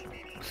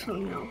 So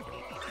no.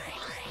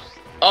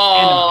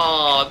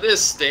 Oh,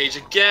 this stage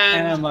And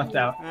again. I'm left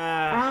out.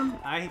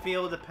 I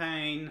feel the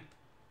pain.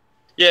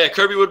 Yeah,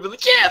 Kirby would be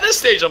like, yeah, this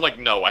stage. I'm like,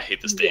 no, I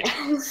hate this stage.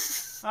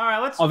 Yes.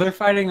 Alright, let's Oh, they're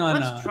fighting on.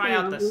 let's try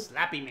out the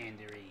Slappy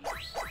Mandery.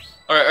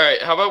 All right.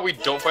 How about we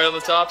don't fight on the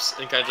tops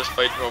and kind of just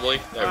fight normally?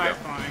 There we Alright,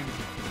 go. fine.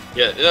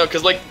 Yeah, you know,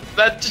 because like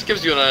that just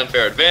gives you an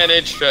unfair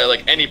advantage,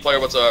 like any player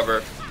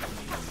whatsoever.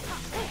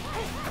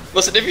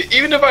 Listen,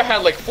 even if I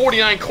had like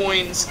 49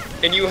 coins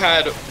and you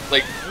had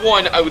like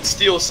 1, I would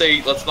still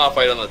say let's not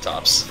fight on the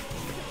tops.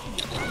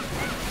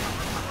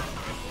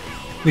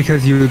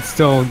 Because you would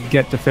still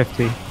get to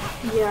 50.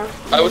 Yeah.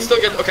 I would still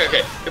get okay.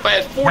 If I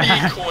had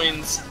 48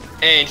 coins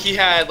and he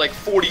had like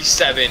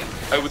 47,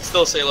 I would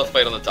still say let's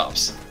fight on the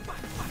tops.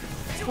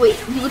 Wait,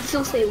 you would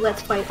still say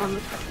let's fight on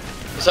the.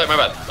 Sorry, my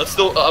bad. I would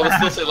still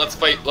say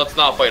let's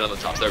not fight on the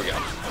tops. There we go.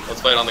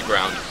 Let's fight on the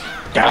ground.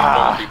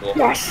 Ah. People.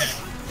 Yes.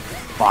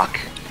 Fuck.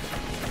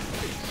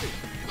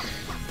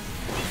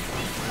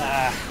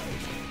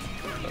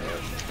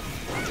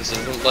 This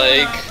isn't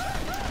like.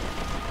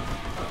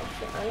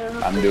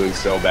 I'm doing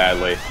so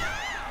badly.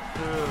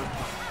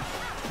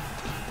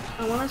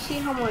 I want to see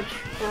how much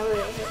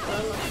battery I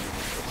have.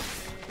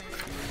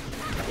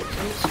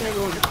 I'm just gonna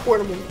go into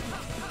portable.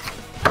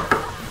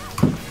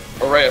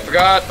 All right, I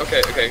forgot.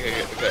 Okay.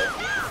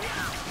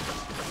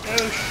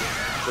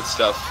 Good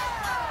stuff.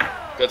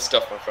 Good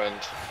stuff, my friend.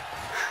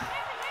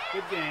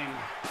 Good game.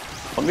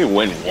 Let me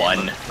win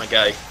one. My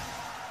guy.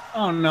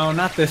 Oh no,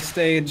 not this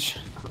stage.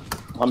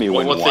 Let me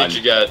win What one. stage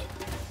you get?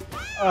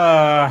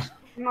 I'm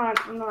not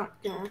gonna.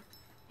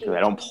 Dude, I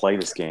don't play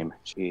this game.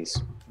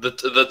 Jeez.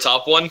 The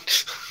top one?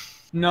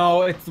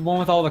 No, it's the one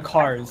with all the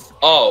cars.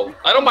 Oh,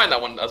 I don't mind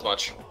that one as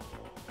much.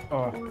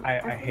 Oh, I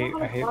hate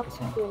this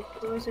one.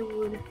 Otherwise I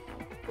would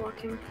block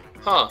him.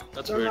 Huh?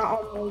 That's They're weird. not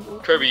all mobile.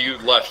 Kirby, you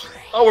left.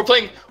 Oh, we're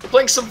playing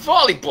some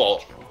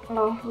volleyball.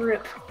 Oh,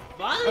 rip.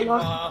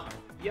 Volleyball.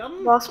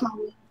 Yum. Lost my.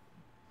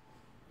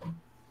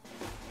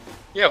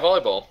 Yeah,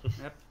 volleyball.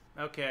 Yep.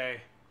 Okay.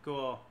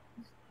 Cool.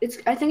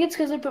 I think it's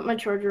because I put my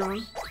charger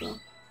on. So.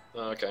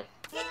 Oh, okay.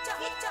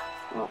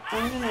 Well,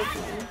 I'm gonna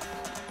open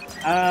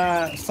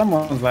it.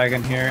 Someone's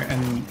lagging here,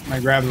 and my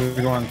grabs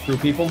are going through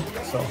people,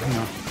 so, you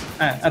know,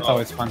 that's Oh.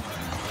 always fun.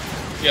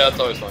 Yeah, that's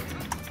always fun.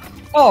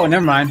 Oh,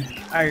 never mind.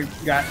 I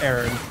got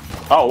errored.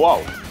 Oh,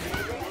 whoa.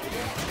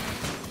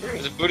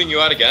 Is it booting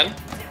you out again?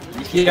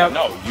 Yep.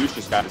 No, you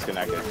just got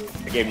disconnected.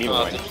 It gave me the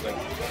Oh, win. that's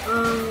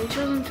interesting.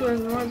 Chosen to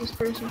ignore this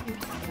person.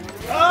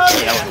 Oh,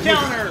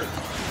 counter.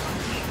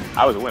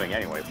 I was winning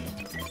anyway.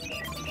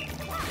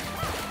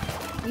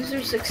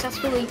 User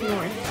successfully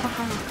ignored.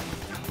 Haha.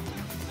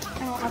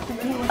 I don't have to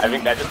deal with I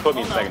think that just put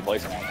me in second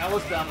place. That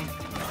was dumb.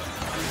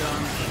 I'm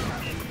done.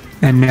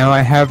 And now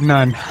I have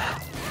none.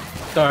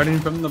 Starting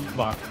from the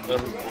bottom.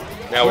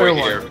 Now Where we're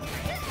was here. it?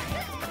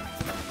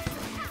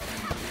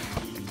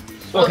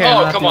 Well, Okay, I'm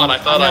oh, not come the on! only- I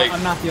thought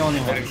I'm not the only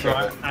one, so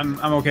Okay. I'm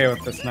okay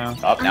with this now.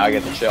 Oh, now I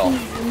get to chill.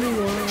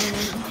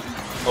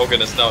 Oh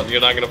goodness, no! You're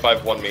not gonna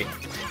 5-1 me.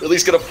 At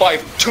least get a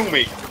 5-2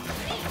 me.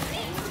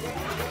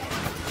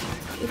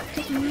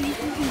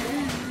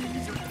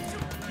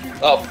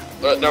 Oh,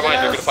 never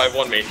mind. You're gonna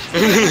 5-1 me.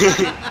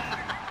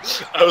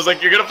 I was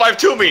like, you're gonna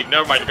 5-2 me.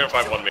 Never mind. You're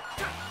gonna 5-1 me.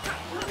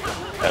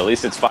 At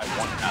least it's 5-1,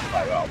 not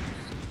 5-0.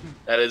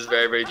 That is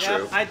very, very Yeah,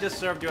 true. I just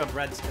served you a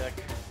breadstick.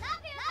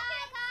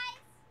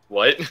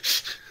 What?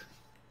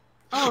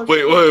 Oh,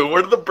 Wait,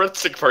 where did the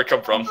breadstick part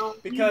come from?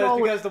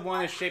 Because the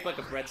one is shaped like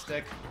a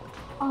breadstick.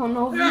 Oh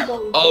no,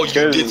 Vivo. Oh, you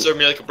Because- did serve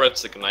me like a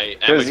breadstick, and I am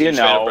a 'cause you huge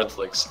fan of know-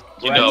 breadsticks.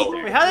 You know.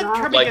 Wait, how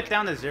did Kirby Like- get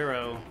down to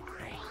 0?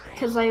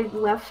 Because I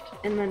left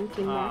and then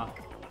came Ah.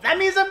 back. That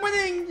means I'm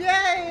winning!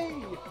 Yay!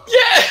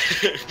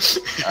 Yeah!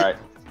 Alright,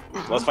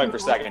 let's fight for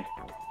second.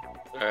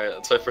 Alright,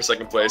 let's fight for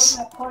second I place. was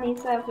at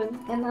 27,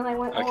 and then I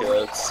went. Okay, over.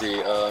 let's see.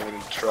 I'm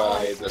gonna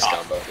try this Oh,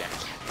 combo. damn.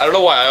 I don't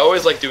know why, I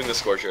always like doing the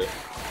Scorcher.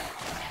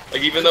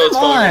 Like, even though it's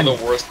Come probably on. one of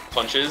the worst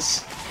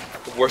punches,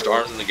 the worst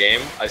arms in the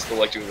game, I still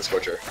like doing the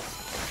Scorcher.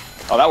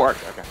 Oh, that worked.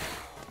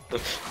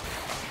 Okay.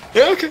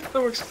 Yeah, okay, that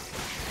works.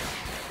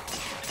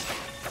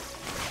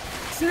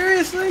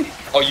 Seriously?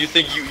 Oh, you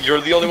think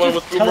you're the only one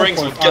with boomerangs?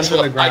 Well, Teleport guess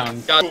onto what? the I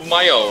ground. got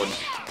my own.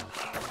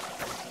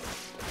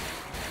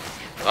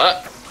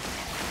 What?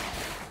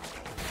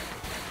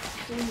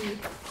 3,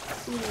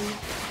 2,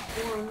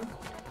 1.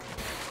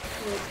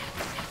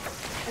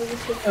 I will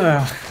take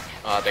Ugh.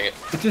 Ah, dang it.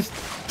 It just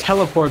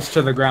teleports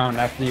to the ground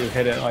after you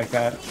hit it like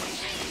that.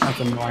 That's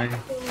annoying.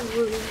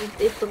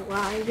 It's a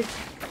lag.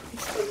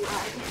 It's a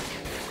lag.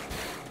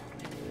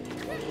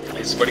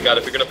 I swear to God,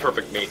 if you're gonna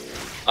perfect me,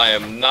 I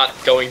am not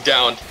going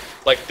down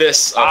like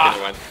this. Okay,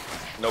 never mind.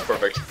 No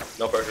perfect.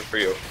 No perfect for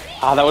you.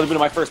 Ah, that would have been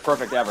my first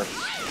perfect ever.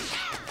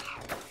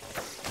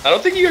 I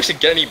don't think you actually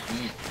get any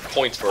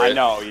points for it. I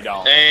know, you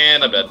don't.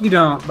 And I'm dead. You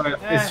don't, but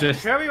it's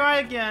just... Kirby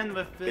right again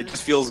with It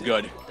just feels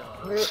good.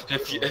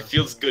 It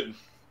feels good.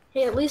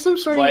 Hey, at least I'm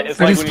starting But at it's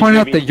I like just when point you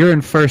out JV that you're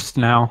in first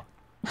now.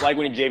 It's like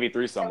when you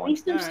JV3 At someone.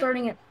 least I'm Alright.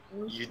 starting at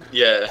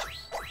Yeah.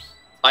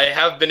 I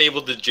have been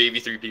able to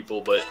JV3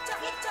 people, but...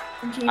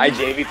 I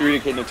JV3 the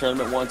kid in a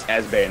tournament once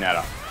as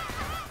Bayonetta.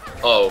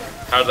 Oh,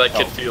 how did that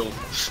kid Oh. feel?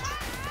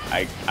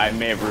 I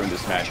may have ruined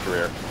his Smash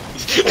career.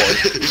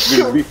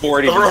 Before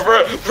it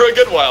even for a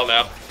good while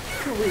now.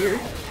 career.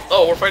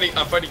 Oh, I'm fighting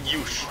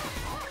Yush.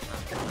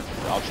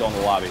 I'll chill in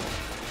the lobby.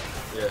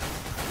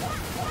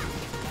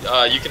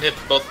 Yeah. You can hit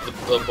both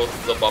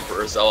the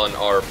bumper, L and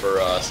R for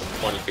some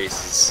funny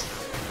faces.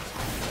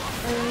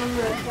 I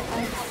remember I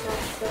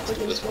matched up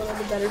against one of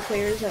the better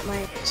players at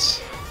my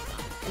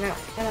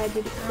and I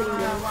did pretty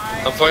well.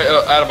 I'm fighting.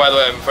 Adam, by the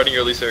way, I'm fighting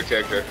your least favorite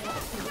character,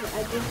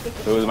 I did pick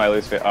Who was my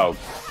least favorite? Oh,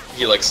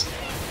 Helix.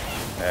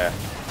 yeah.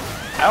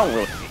 I don't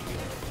really.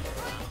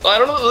 Well, I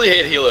don't really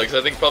hate Helix.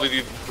 I think probably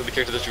the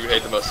character that you would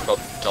hate the most is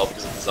probably Tell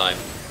because of design.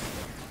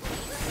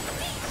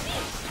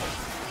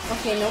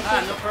 Okay, no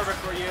no perfect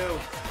for you.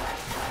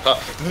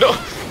 No,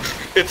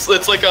 it's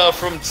like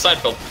from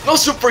Seinfeld. No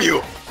soup for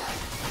you.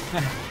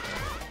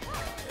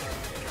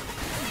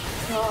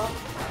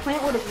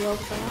 Plant would have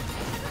loved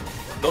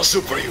that. No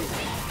soup for you.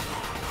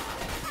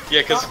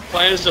 Yeah, because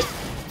Plant is just,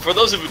 for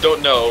those of you who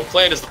don't know,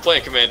 Plant is the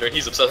plant commander, and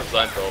he's obsessed with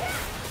Seinfeld.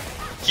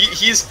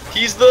 He's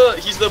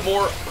the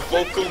more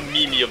vocal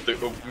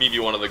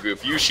meme one of the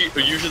group. Usually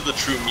the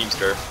true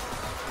memester.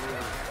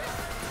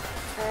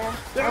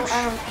 I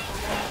don't.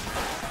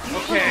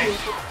 Okay, I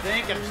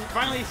think I'm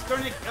finally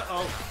starting to...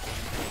 Uh-oh.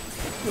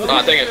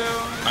 Ah, dang it.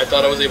 I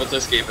thought I was able to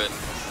escape it.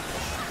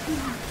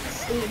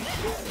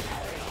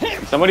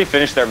 Somebody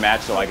finish their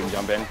match so I can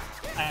jump in.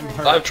 I'm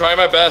hurt. I'm trying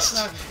my best.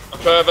 I'm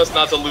trying my best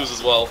not to lose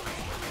as well.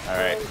 All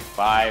right,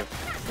 5,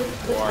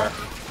 4.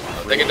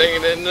 Dang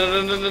it,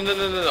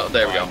 no.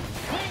 There we go.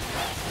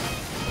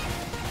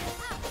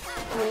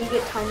 When you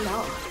get timed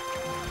out,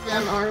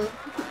 on arm,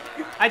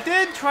 I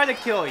did try to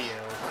kill you.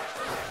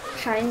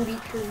 shine be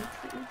true.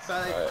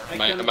 But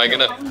Am I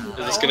gonna,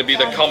 is this gonna be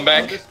the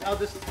comeback? I'll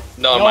just...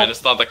 No, mine,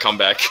 it's not the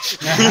comeback.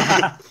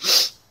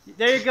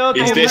 There you go.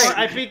 Is this-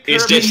 I beat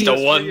Is Kirby this the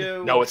just for one?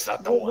 you. No, it's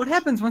not the What one.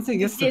 happens once he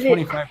gets to Did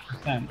it. 25%?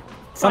 Something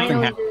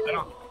Finally happens. did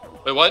it.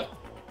 Wait, what?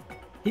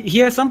 He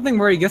has something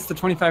where he gets to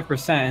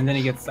 25% and then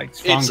he gets like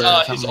stronger. It's, or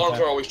something his like arms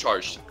that. are always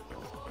charged.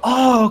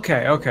 Oh,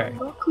 okay.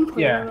 Don't complain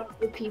Yeah. about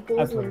the people.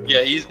 That's what when it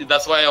Yeah,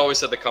 that's why I always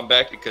said the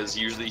comeback, because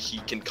usually he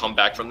can come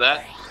back from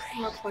that.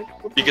 not like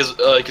people.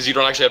 Because you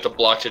don't actually have to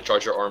block to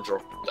charge your arms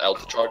or L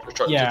to charge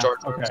Yeah. to charge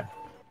arms. Okay.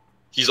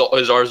 His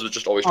arms are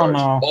just always Oh, charged.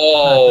 no.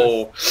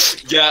 Oh,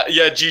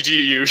 yeah,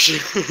 GG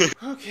Yush.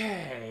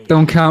 Okay.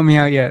 Don't count me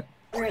out yet.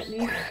 Alright,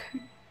 you.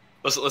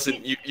 listen,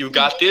 you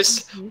got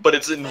this, but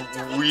it's in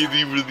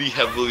really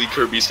heavily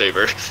Kirby's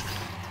favor.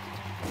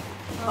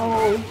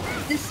 Oh,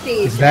 this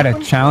stage. Is that a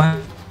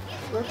challenge?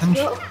 Let's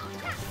go.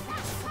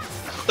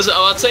 Listen,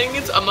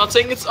 I'm not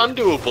saying it's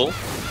undoable,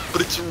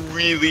 but it's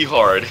really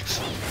hard.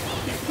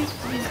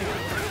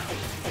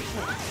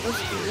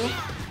 Let's do it.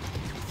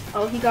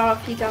 Oh, he got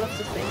off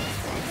the thing.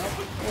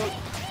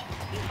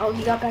 Oh,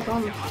 he got back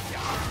on.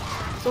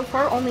 So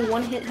far, only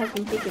one hit has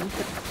been taken.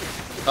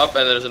 Up,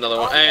 and there's another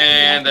one,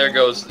 and there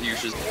goes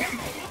Yush's.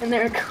 And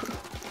there it goes.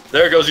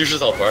 There goes Yush's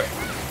health bar.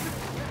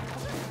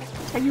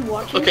 Are you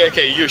watching?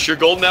 Okay, Yush, your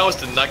goal now is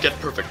to not get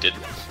perfected.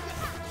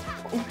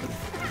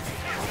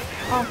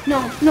 Oh,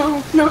 no.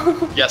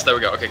 Yes, there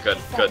we go. Okay, good.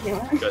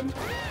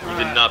 You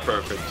did not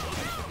perfect.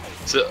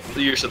 So,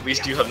 Yush, at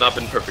least you have not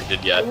been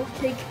perfected yet.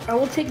 I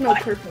will take no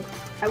perfect.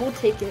 I will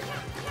take it.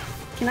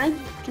 Can I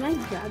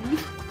grab you?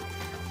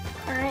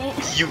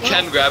 Alright. You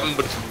can grab him,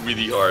 but it's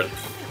really hard.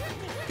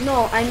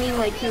 No, I mean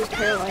like he was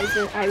paralyzed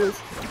and I was.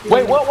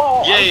 Wait,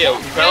 whoa! Yeah,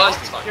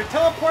 paralyzed is fine. Your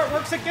teleport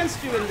works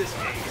against you in this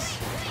case.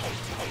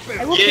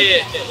 I will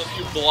Yeah, take if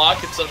you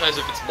block it, sometimes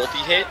if it's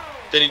multi-hit,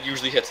 then it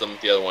usually hits them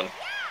with the other one.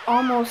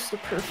 almost a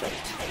perfect.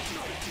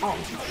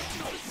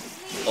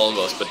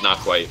 Almost, but not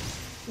quite.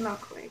 Not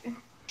quite.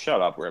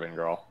 Shut up, Ribbon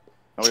Girl.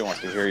 Nobody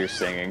wants to hear you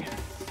singing.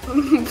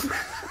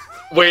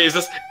 Wait, is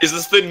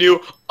this the new?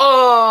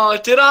 Oh,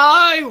 did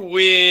I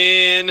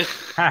win?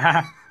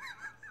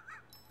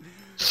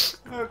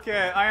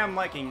 Okay, I am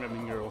liking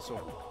Ribbon Girl, so...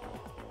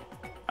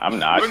 I'm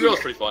not. Ribbon Girl's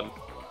pretty fun.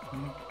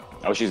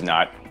 Oh, she's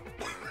not.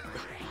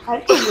 I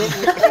have to win.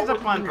 She's a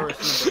fun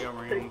person to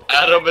be around.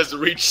 Adam has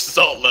reached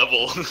salt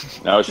level.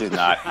 No, she's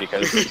not,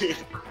 because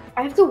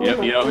I have to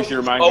win. you know who she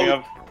reminds me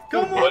of?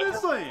 Come on and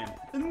slam!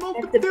 And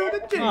welcome to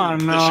the jam! Oh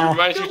She no.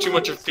 reminds you too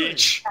much of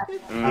Peach. I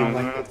don't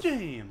like The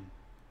jam!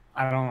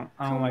 I don't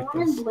like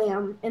Come on, this.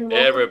 Blam, and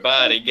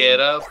Everybody get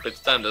up, it's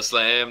time to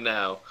slam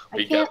now.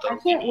 I can't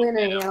win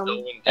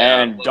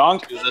And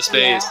dunk. To the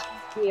space.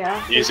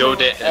 Yeah. Use your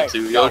dance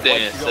to your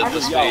dance at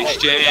the Space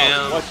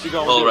Jam.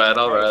 Alright.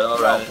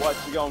 What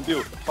you gonna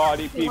do?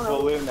 Party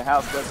people in the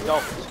house, let's go.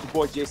 It's your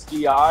boy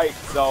J-Ski, alright?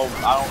 So,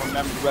 I don't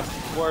remember the rest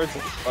of the words,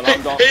 but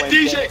I'm gonna Hey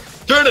DJ,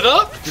 turn it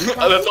up!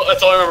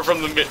 That's all I remember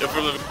from the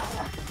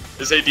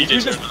is hey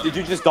DJ. Did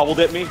you just double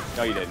dip me?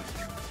 No, you didn't.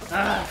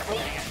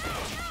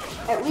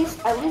 At least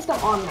I'm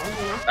on there,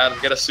 you know? Adam,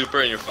 get a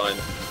super and you're fine.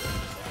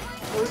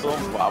 So,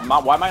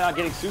 why am I not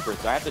getting super?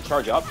 Do I have to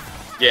charge up?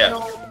 Yeah. No,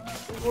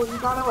 well, you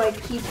gotta like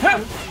keep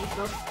punching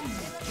yourself.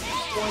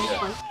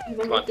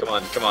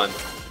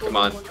 Come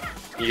on.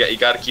 You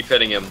gotta keep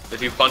hitting him.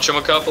 If you punch him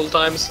a couple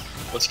times,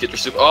 once you get your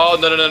super. Oh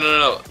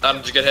no.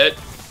 Adam, did you get hit?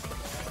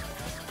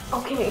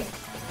 Okay.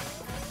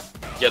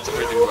 Yeah, it's a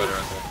pretty good runner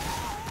out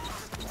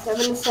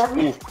 7-7.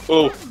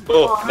 there.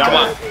 Come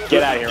on.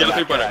 Get out of here. Get a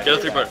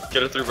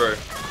three burner.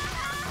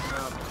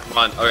 Come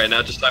on. Alright,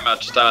 now just time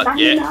out.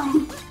 Yeah.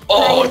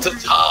 Oh, it's a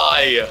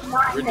tie!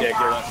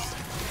 Ridiculous.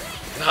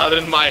 Not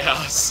in my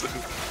house.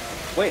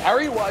 Wait, how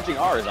are you watching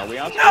ours? Are we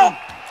on screen?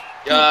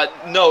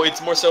 No,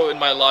 it's more so in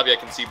my lobby I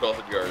can see both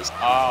of yours.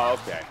 Oh,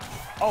 okay.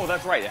 Oh,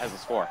 that's right, it has a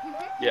score.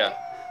 Yeah.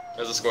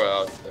 There's a score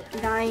out there.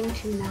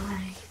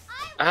 9-9.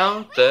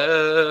 Out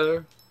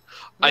there.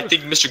 I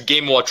think Mr.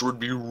 Game Watch would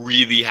be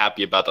really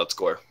happy about that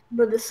score.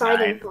 The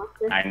deciding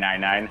factor.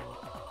 999.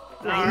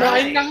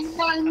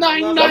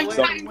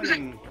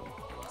 9.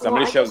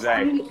 Somebody show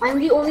Zay. I'm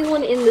the only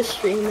one in the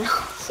stream now,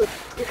 so.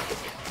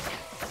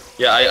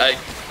 Yeah, I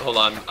hold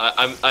on.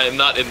 I'm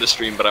not in the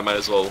stream, but I might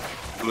as well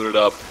boot it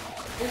up.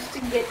 Just to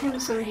get him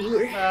some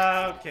viewers.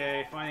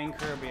 Okay, finding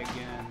Kirby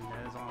again.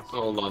 That is awesome.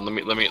 Hold on,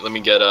 let me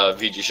get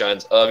VG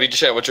Shines. VG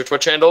Shine, what's your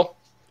Twitch handle?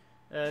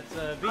 It's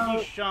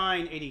VG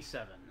Shine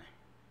 87.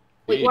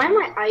 Wait, why am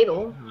I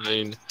idle?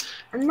 9,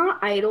 I'm not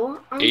idle.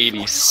 I'm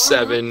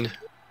 87.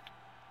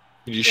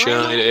 VG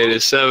Shine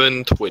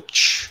 87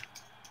 Twitch.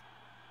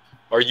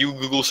 Are you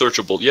Google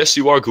searchable? Yes,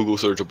 you are Google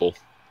searchable.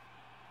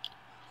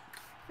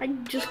 I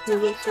just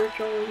Google search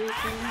all of your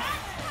things.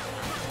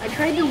 I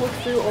tried to look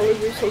through all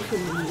of your social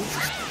medias.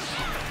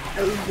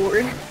 I was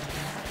bored,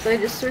 so I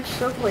just searched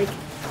stuff like.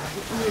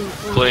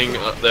 Playing.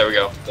 There we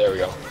go.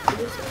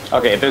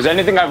 Okay, if there's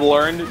anything I've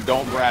learned,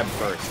 don't grab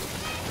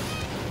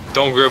first.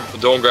 Don't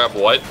grab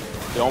what?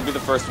 Don't be the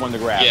first one to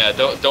grab. Yeah,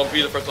 don't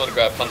be the first one to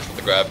grab. Punch with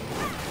the grab.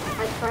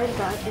 I tried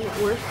that and it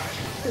worked.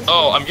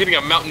 Oh, I'm getting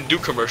a Mountain Dew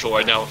commercial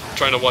right now.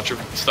 Trying to watch your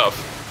stuff.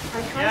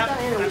 I tried Yep, that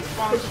and it I'm worked.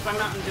 sponsored by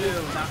Mountain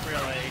Dew. Not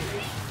really.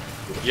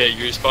 Yeah,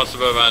 you're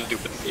responsible for Mountain Dew,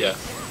 but yeah.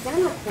 Get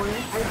in the corner. I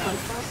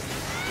punched that.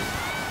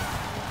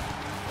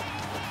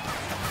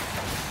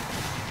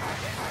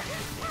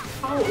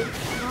 Oh, no,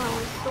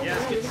 it's so Yes,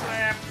 good. get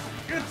slapped.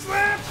 Get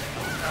slapped.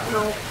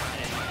 No.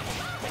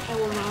 I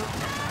will not.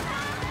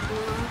 I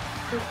will not.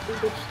 This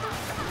stupid stuff.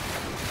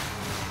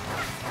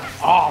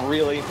 Oh,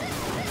 really?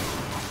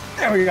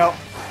 There we go.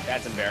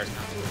 That's embarrassing.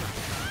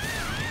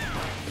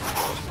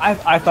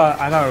 I thought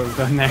it was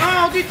done there.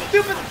 Oh, you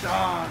stupid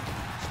dog!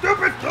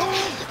 Stupid dog!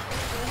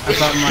 I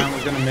thought mine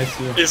was gonna miss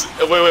you.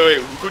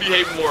 Wait. Who do you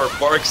hate more,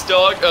 Bark's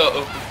dog,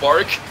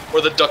 Bark,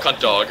 or the Duck Hunt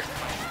dog?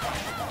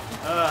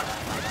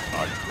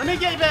 Let me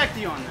get back to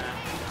you on that.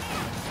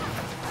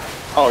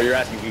 Oh, you're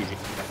asking easy.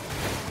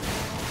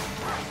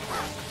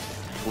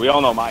 We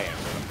all know my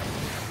answer.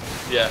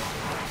 Yeah.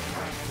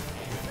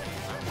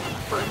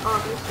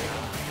 Obviously.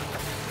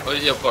 Oh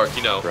yeah, Bark.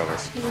 You know.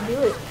 Brothers. Can you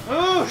do it?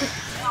 Ooh!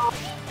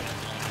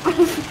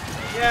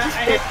 Yeah,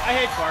 I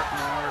hate Bark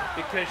more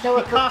because No,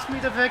 he cost me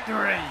the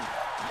victory.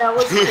 That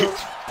was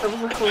close. That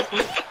was a close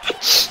one.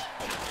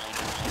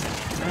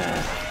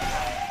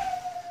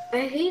 I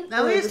hate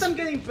Now, at least I'm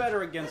getting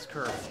better against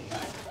Kirby.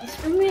 This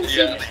Springman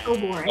Yeah. is so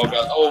boring. Oh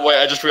god. Oh wait,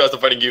 I just realized I'm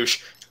fighting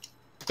Goosh.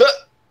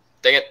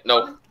 Dang it!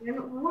 No.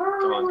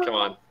 Come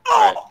on.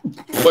 All right.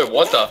 Wait,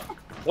 what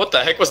the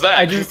heck was that?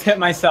 I just hit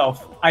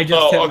myself. Hit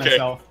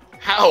myself.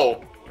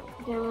 How?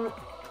 Yeah.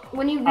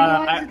 When you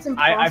realize it's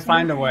impossible. I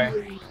find a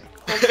way.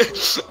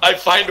 I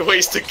find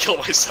ways to kill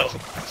myself.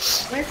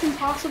 When it's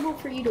impossible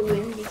for you to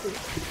win because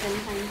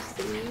 10 times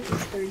 3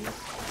 is 30.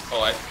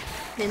 Oh,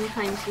 10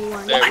 times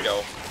 1. there we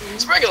go.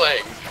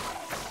 Spriggling!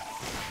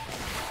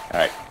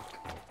 Alright.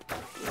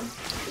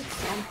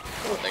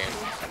 Oh, dang it.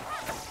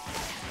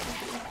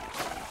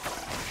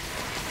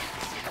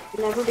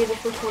 Never be the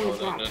first one to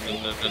drop.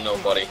 No,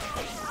 buddy.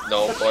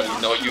 No, buddy.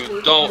 No,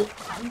 you don't.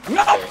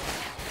 Okay.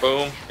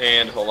 Boom,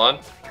 and hold on.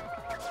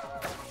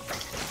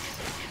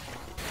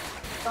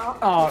 Stop.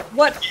 Oh,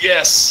 what?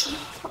 Yes!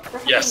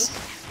 Yes.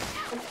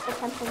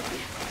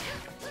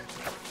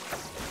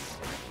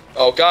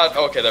 Oh god,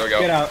 okay, there we go.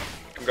 Get out.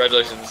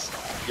 Congratulations.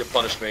 You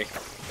punished me.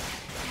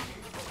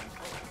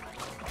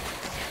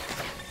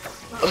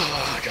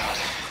 God.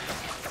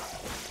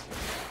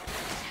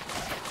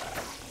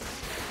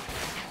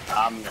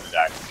 I'm gonna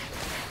die.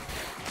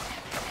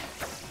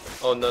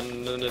 Oh no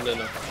no no no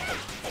no.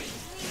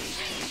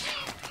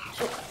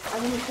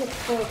 I'm gonna hit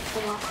the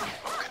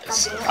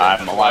last.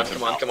 I'm alive.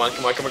 Come on, come on,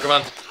 come on, come on, come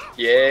on.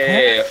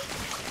 Yeah.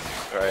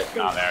 All right.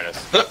 Oh, there it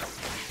is.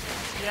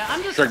 Yeah,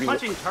 I'm just Trick me.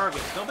 punching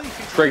targets. Nobody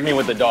seems to Trick me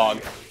with the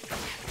dog.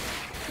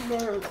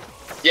 There.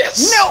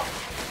 Yes. No!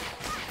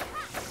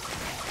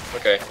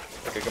 Okay.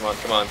 Okay, come on,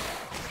 come on.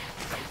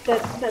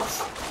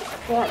 That's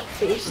that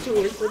face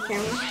towards the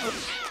camera.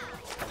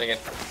 Dang it.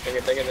 Dang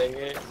it, dang it, dang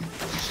it.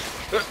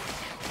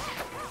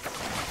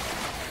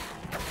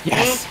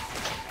 Yes.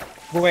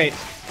 Wait,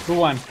 who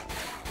won?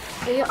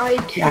 I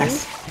too.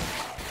 Yes.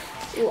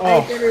 Well,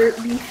 Oh. I better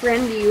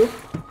befriend you.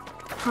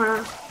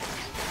 Huh.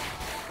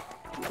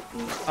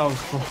 Oh,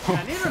 cool.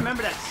 I need to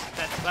remember that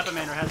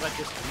Weapon-Mander has like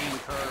this mean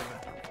curve.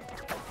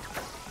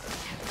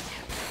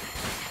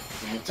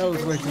 That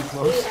was way too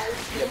close.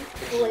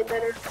 Well, I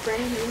better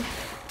friend you.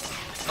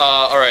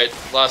 Alright,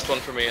 last one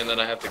for me and then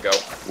I have to go.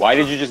 Why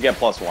did you just get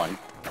 +1?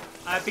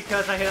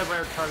 Because I hit a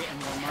rare target in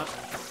warm-up.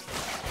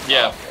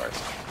 Yeah. Of course.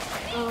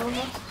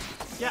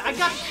 Yeah, I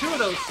got 2 of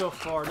those so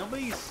far. I'm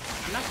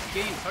not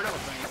getting hurt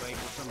with anybody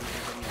for some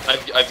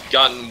reason. I've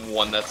gotten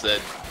one, that's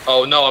it.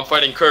 Oh no, I'm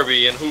fighting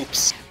Kirby in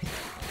hoops.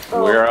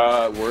 Oh, We're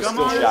Come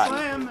still on, shotting.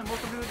 slam, and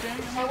welcome to the jam.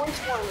 I was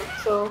one,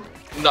 so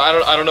No, I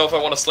don't know if I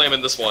want to slam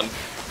in this one.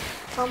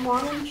 come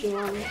on and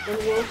jam, and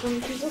welcome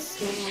to the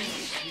slam.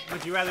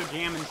 Would you rather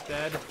jam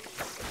instead?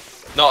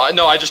 No, I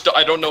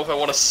don't know if I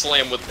want to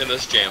slam within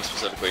this jam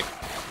specifically.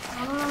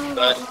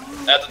 That's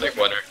a big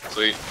winner.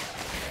 Sweet.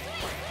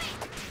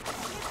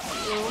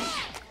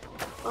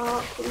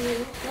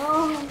 Please,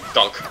 no.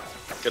 Dunk.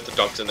 Get the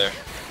dunks in there.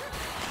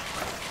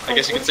 I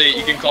guess you can say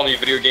you can call me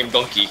video game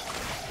donkey.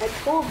 I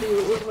told you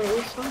it was my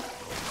worst one.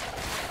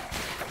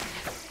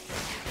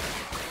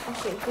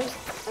 Okay, first,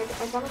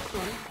 I got a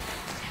clone.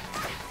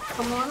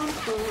 Come on and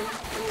clone.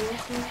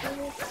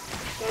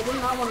 I did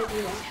not want to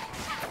do that.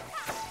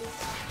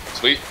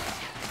 Sweet.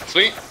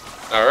 Sweet.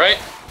 Alright.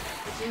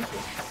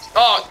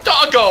 Oh,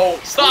 doggo!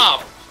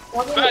 Stop!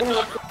 Bad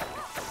dog.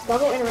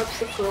 Doggo interrupts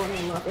the flow and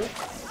I love it.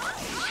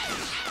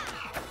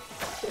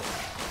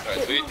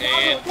 Alright, sweet.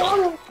 And dunk.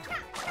 Doggo!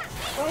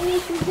 Why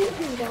did you hit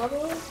me,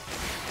 Doggo?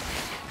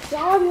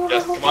 Doggo!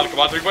 Yes, come on, come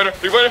on, three-pointer,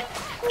 three-pointer!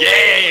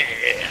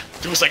 Yeah!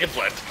 2 second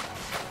flip.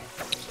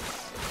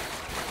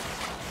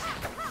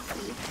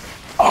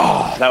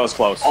 Oh, that was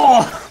close.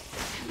 Oh!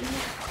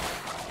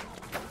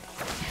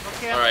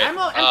 Okay, Alright, I'm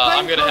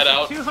gonna head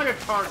out. 200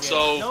 targets.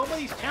 So-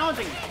 Nobody's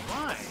challenging me.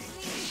 Why?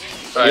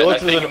 Alright, I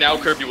Felix is think in- now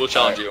Kirby will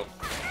challenge you.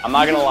 I'm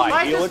not gonna lie.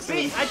 I Felix just,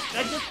 is...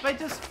 I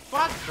just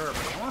fought Kirby.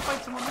 I want to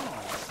fight someone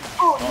else.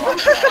 Oh,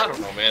 I don't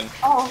know, man.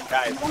 oh,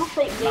 Guys, you wanna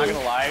fight I'm not me?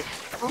 gonna lie.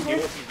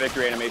 Felix's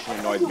victory animation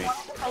annoys me.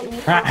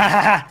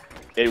 Alright,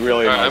 It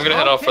really Alright, I'm annoys gonna me.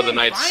 head off for the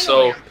night.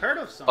 So, I've heard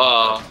of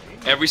someone.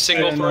 every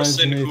single It annoys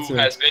person me who too.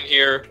 has been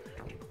here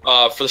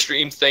for the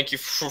stream, thank you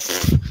for...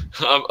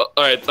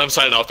 Alright, I'm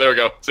signing off. There we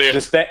go. See ya.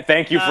 Just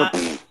thank you for...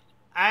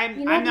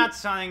 I'm not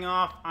signing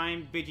off.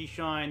 I'm BG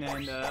Shine,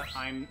 and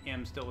I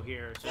am still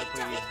here. So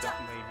please don't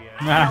leave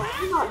yet. Nah. No,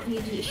 you're not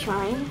BG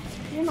Shine.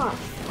 You're not.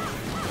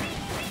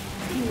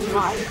 You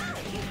lie.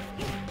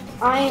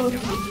 I am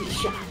BG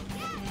Shine.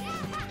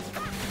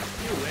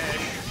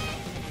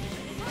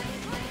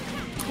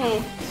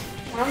 Hey,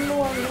 I'm the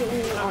one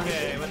getting the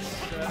Okay,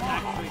 let's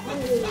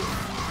actually.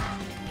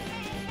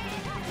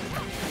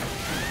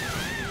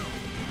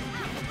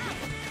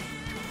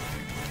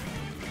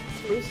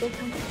 3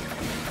 seconds.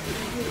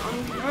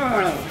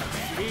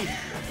 Sheesh.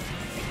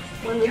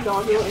 When the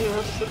doggo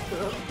interrupts the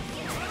throw.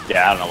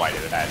 Yeah, I don't know why I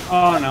did that.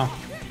 Oh no.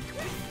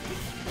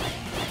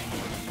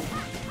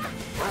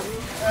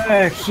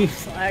 It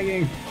keeps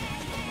lagging.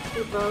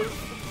 The bug.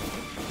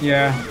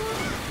 Yeah.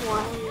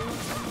 Why?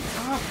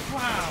 Oh,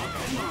 wow.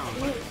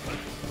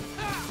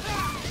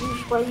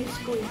 Why you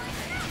squeak?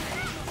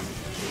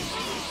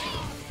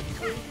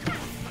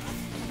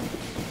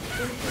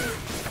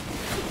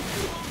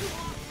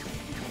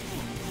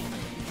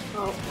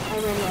 Oh, I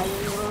ran out of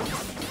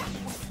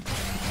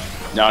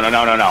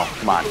the No.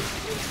 Come on. Can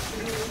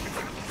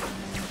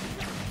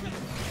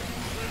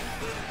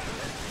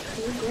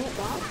you bring it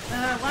back?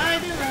 Why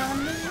do you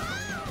run me?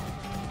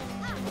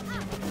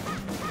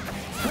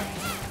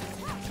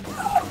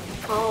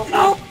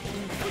 Oh,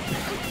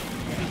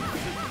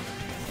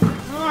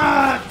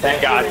 Ah,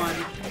 Thank God.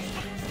 one.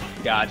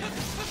 God.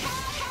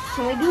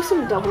 can we do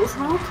some doubles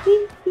now,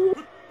 please?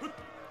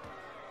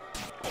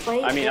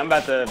 Wait, I mean, I'm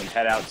about to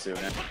head out soon.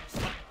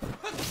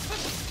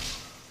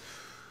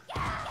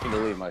 I need to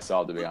leave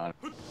myself, to be honest.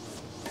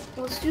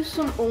 let's do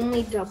some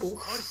only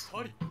doubles.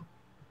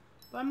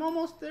 I'm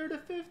almost there to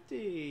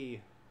 50.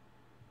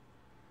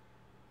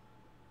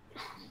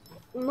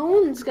 No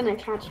one's gonna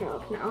catch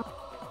up now.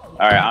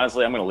 Alright,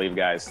 honestly, I'm gonna leave,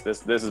 guys.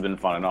 This has been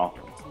fun and all.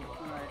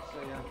 Alright,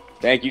 so yeah.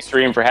 Thank you,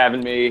 stream, for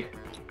having me.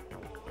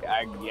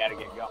 I gotta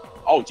get going.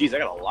 Oh, geez, I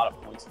got a lot of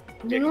points.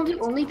 You know, the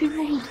only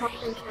people who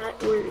talked in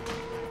chat were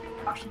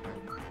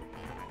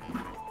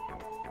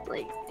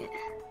like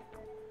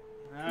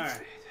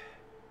Alright.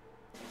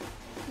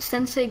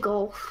 Sensei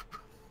Golf.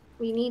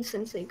 We need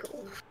Sensei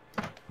Golf.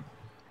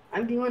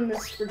 I'm doing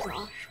this for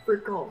Josh, for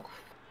golf.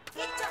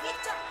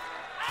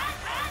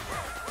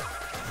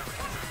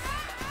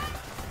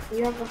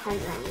 You have the high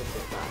ground with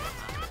that.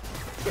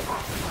 Get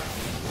off.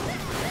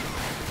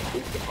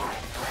 Please get off.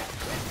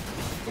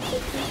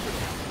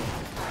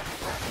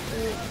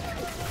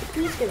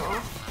 Please get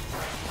off.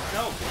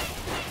 No.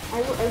 I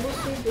will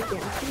save the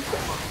game. Please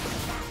get off.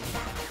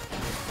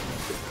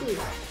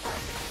 Please.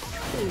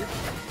 Please.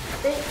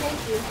 Thank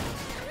you.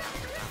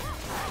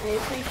 I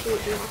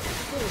appreciate you.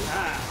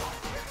 Ah.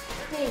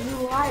 Hey, you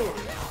liar.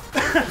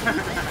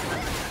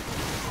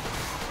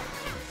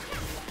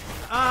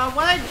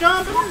 When I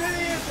jump, Oh,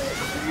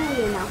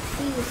 now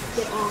please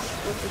get off.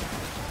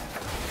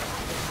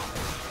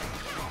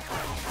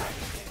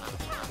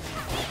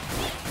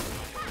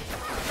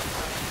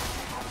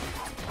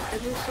 I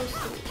was so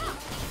sweet.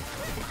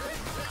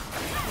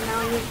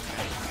 Now you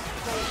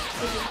like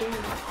take a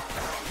game.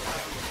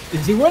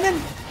 Is he winning?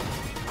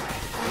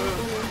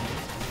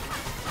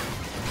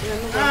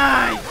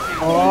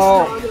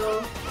 Oh.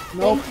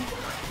 Nope.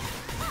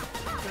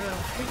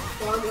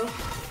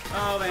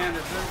 Oh man,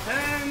 this is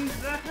intense.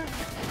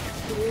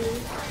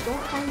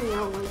 Don't find me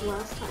out like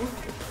last time.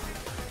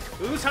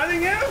 Who's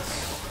hiding out?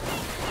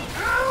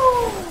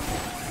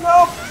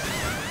 Nope.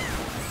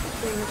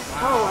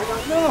 Oh, I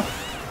got No.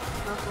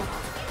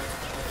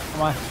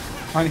 Come on.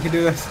 Come on, you can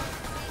do this.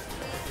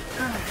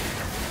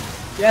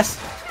 Yes.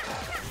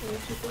 Can you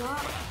keep it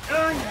up?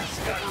 Oh yes,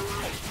 got it.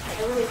 I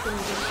really can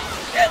do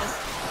Yes.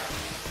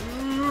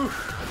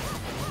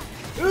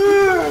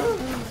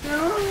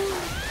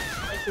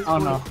 Oh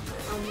no.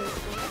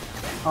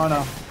 Oh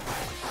no.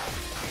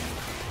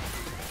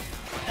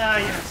 Ah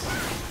yes.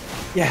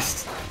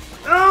 Yes.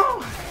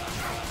 No.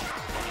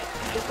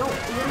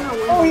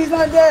 Oh, he's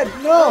not dead.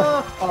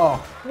 No.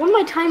 Oh. Won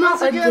my timeout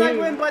Once again, I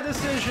again. win by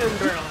decision,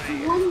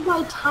 barely. Won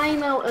by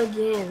timeout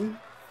again.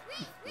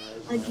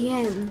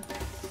 Again.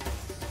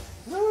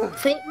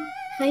 Fight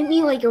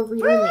me like a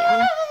real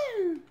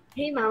man.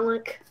 Hey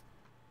Malik.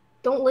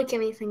 Don't lick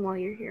anything while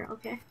you're here,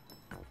 okay?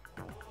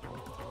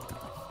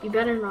 You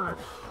better not.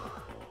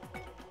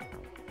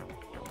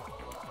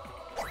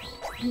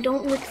 And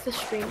don't lick the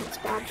stream, it's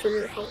bad for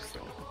your health.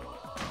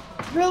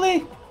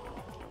 Really?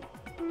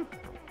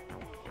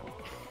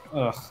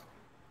 Ugh.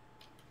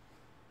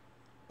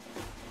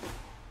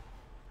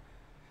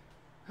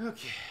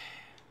 Okay.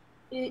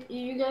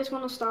 You guys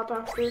want to stop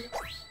after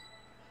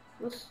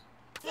this?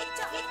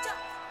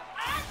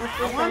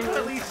 I want to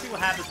at least see what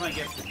happens when I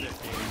get to 50.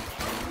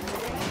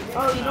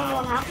 Oh, you don't know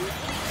what happens?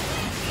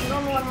 You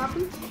don't know what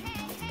happens?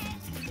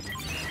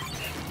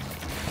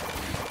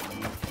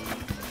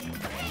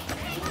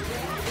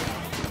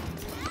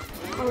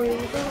 Oh, you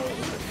don't.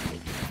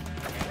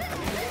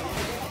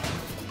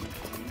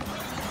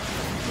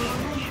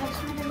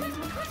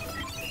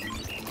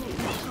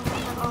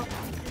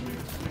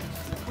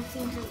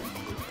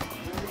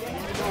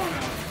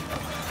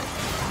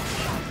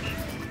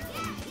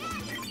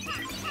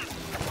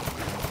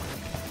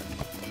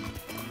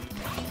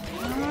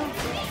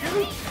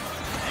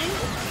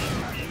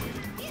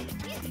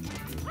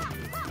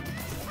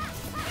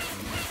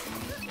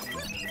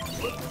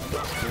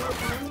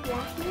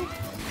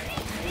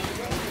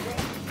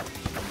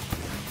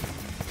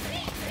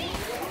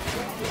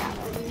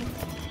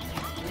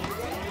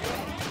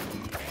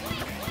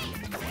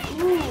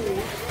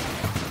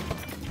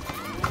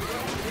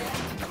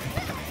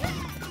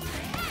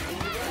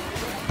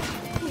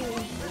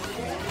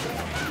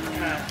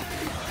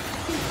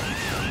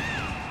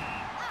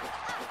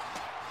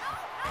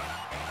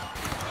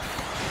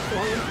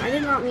 I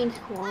did not mean to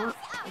squat.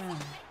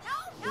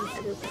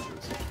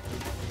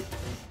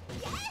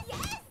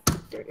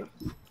 There you go.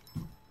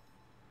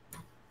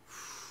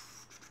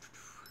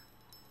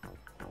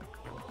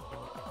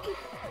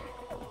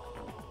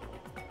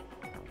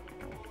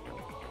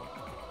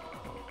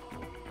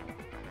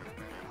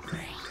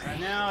 And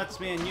now it's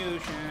me and you in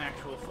an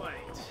actual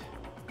fight.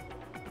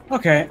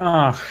 Okay.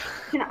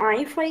 Can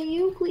I fight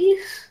you,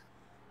 please?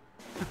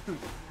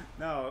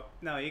 No,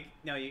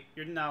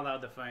 you're not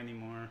allowed to fight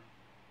anymore.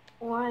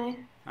 Why?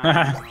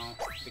 I don't know,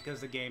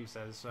 because the game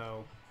says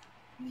so.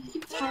 You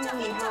keep timing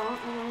me out,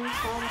 and I'm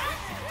sad.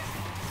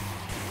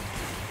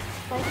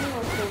 Fight me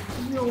like a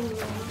real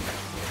man.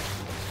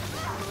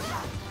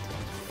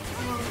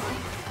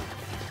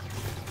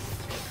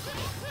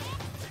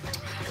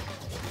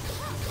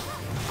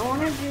 I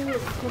want to do it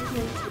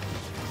quickly.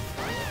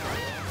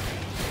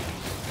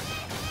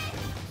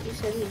 He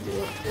said he'd do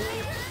it for me.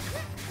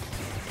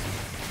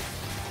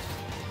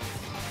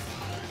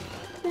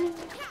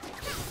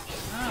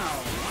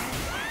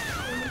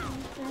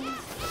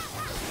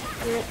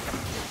 Yeah.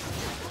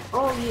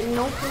 Oh, you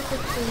no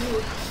perfect for you.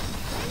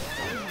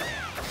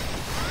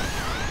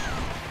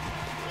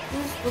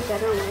 This is the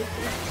better way.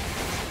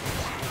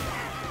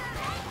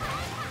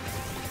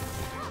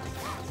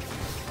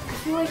 I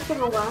feel like for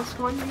the last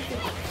one you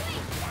should.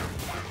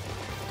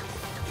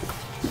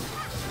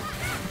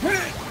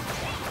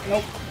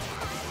 Nope.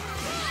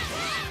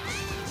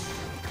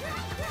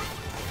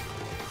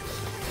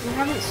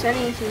 haven't said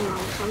anything wrong,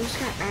 so I'm just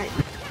gonna add you.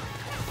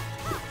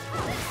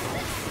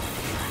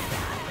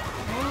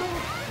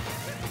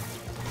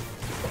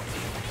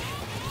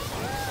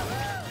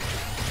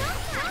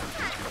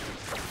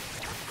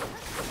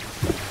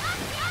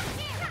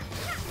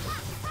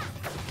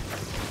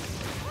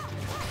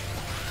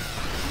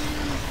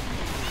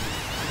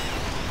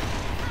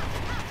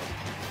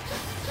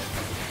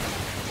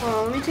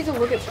 Let me take a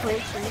look at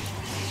planks first.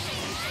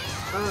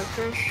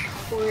 Fresh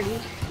 40.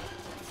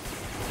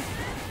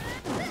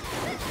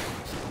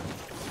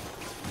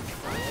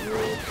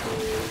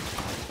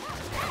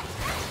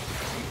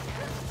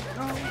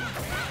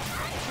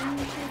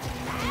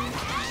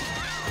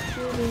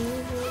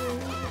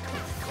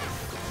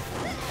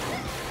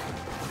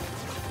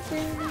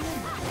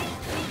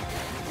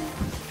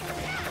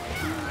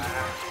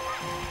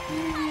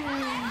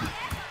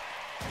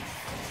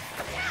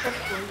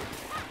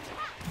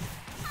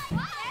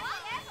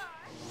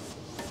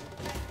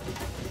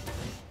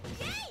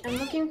 I'm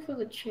looking for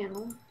the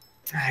channel.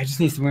 I just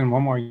need to win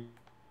one more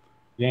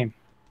game.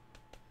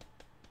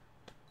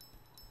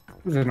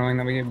 It's annoying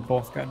that we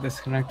both got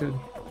disconnected.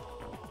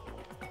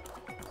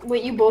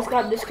 Wait, you both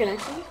got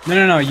disconnected?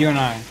 No, you and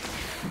I.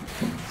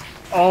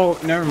 Oh,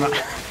 never mind.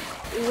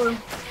 Oh,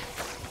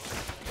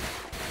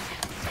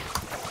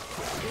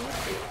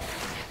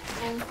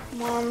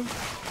 come on.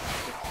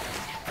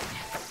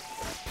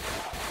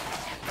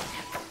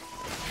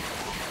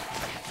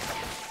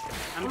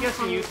 I'm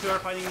guessing you two are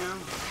fighting now?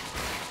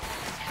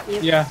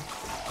 Yep. Yeah.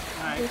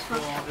 Alright, cool.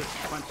 I'll just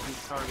punch some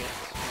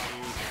targets.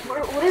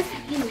 What if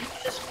you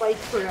just fight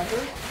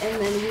forever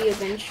and then we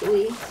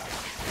eventually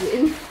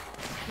win?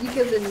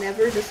 Because it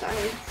never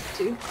decides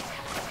to.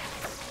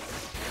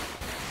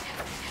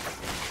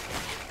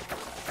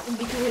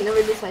 Because it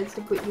never decides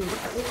to put you in the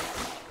fight.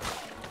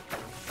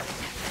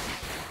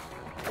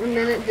 And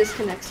then it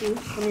disconnects you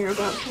when you're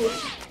about to win.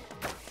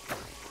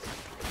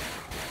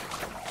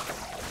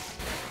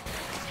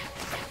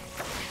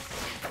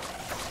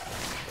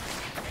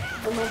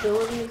 The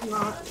mobility is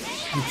not...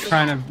 I'm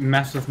trying to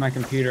mess with my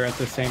computer at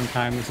the same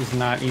time. This is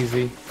not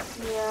easy.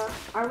 Yeah,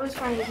 I was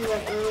trying to do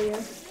that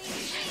earlier.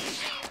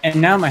 And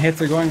now my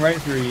hits are going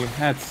right through you.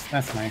 That's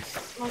nice.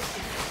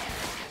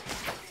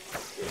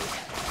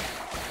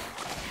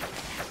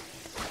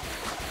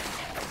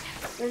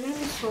 There's gonna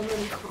be so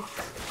many calls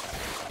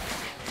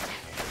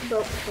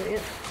about the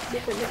plant,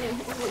 depending on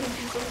how many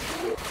people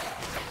see it.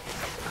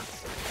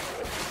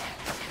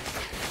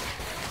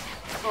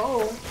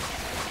 Oh.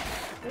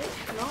 Wait,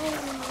 no.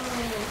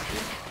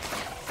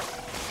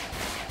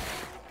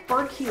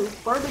 Barbecue.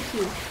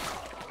 Barbecue.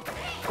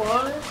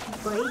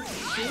 Barbecue.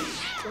 Barbecue.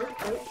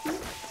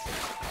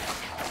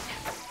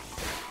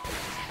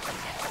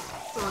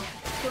 Oh,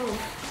 kill him.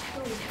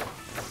 Kill him.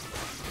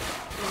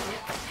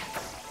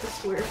 I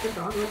swear if the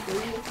dog was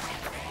doing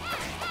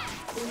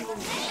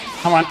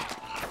Come on.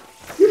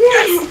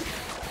 Yes!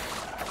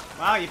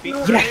 Wow, you beat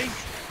No. Kirby?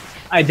 Yes.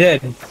 I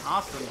did.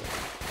 Awesome.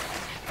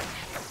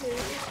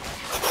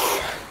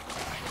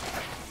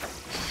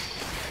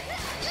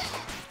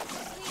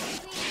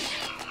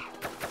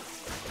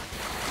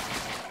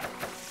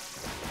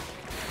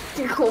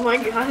 Oh my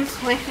god,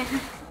 plant.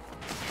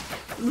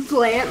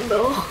 Plant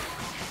though.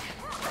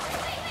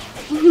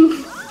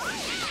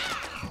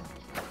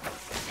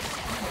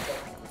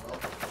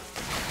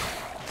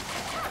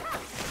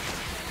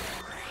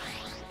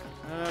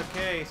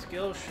 Okay,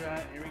 skill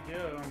shot. Here we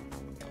go.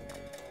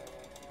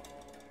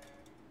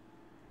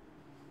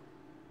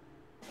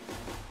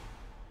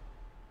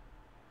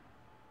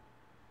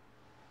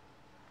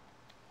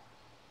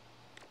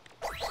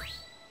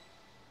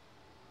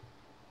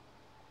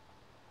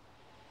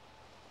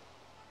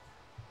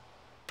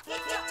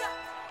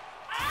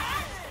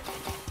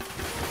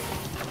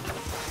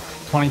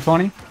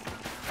 $20-20,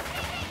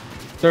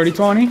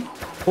 $30-20,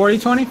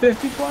 $40-20,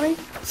 $50-20,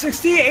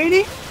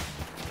 $60-80,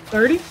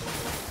 $30,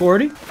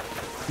 $40,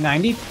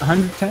 $90,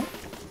 $110.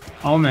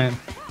 Oh man.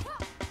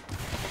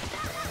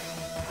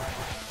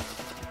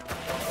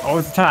 Oh,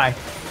 it's a tie.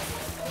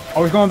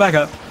 Oh, it's going back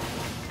up.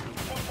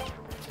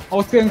 Oh,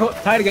 it's getting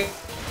tied again.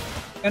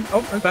 And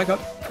oh, it's back up.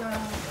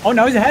 Oh,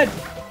 now he's ahead.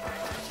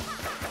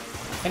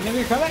 And then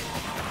we come back.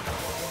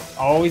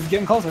 Oh, he's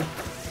getting closer.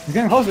 He's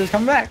getting closer. He's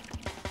coming back.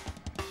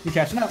 He's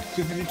catching up.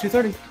 250,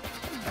 230.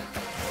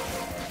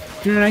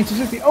 290,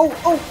 260.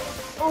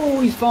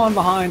 Oh, he's falling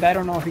behind. I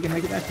don't know if he can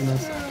make it back from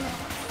this.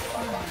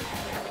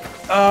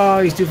 Oh,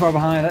 he's too far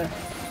behind.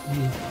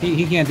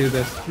 He can't do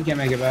this. He can't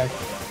make it back.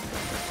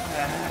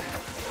 I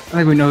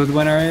think we know who the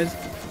winner is.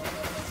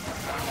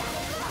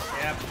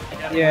 Yep.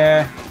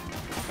 Yeah.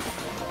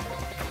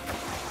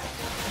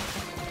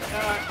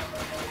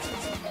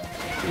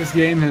 This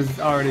game has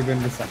already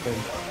been decided.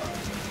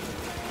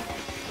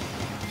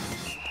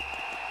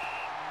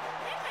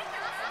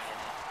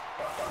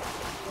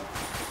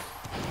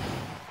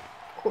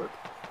 Corp.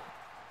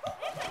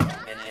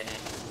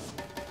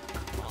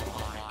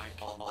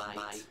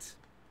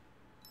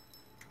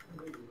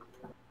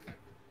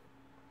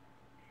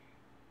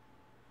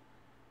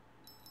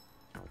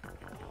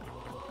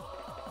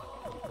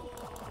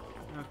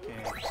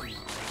 Okay.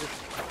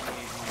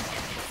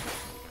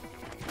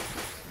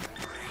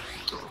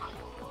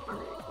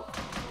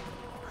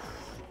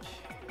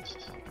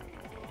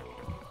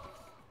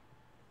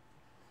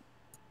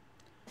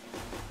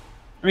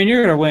 I mean,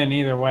 you're gonna win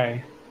either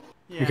way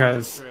Yeah,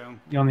 because true.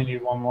 you only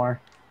need one more.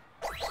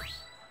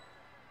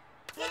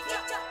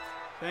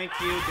 Thank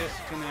you,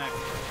 disconnect.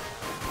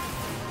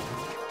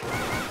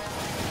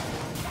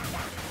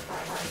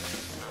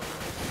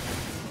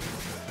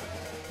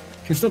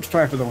 Can still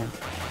try for the win.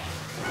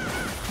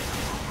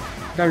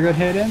 Got a good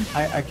hit in.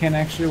 I can't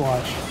actually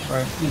watch,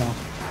 but you know.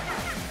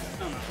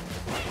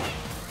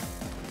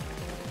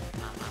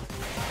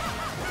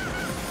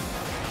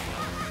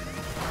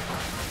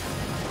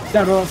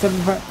 Down to about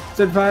 75%,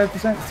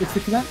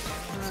 60%,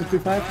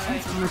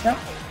 65%, something like that.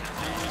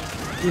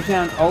 He's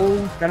down. Oh,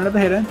 got another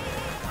hit in.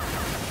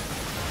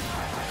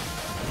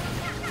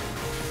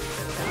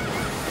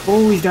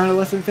 Oh, he's down to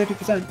less than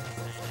 50%.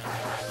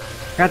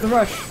 Got the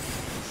rush.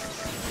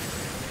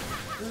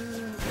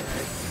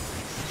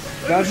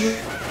 Got the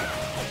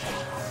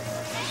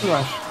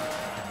rush.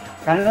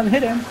 Got another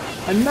hit in.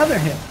 Another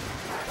hit.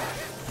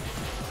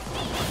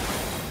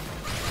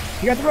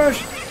 He got the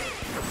rush.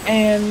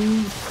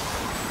 And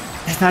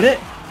that's not it.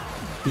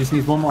 He just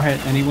needs one more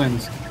hit and he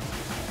wins.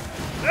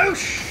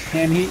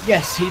 And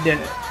yes, he did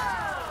it.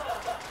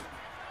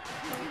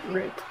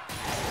 Rip.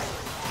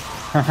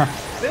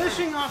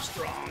 Finishing off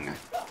strong.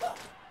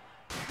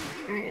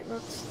 Alright,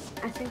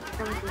 I think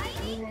I'm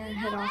gonna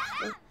head off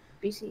the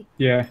BC.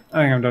 Yeah,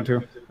 I think I'm done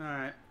too.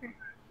 Alright. Bye.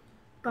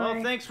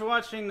 Well, thanks for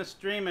watching the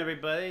stream,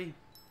 everybody.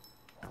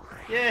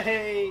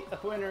 Yay! A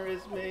winner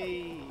is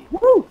me!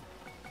 Woo!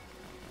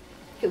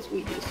 Because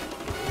we do.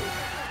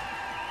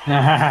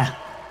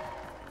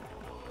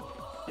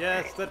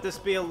 Yes, let this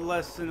be a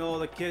lesson to all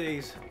the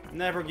kiddies.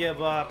 Never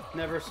give up,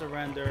 never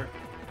surrender.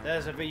 That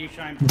is a video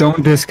shine.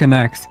 Don't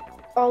disconnect.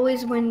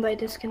 Always win by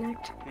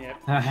disconnect. Yep.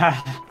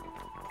 Alright.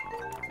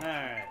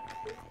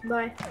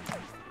 Bye.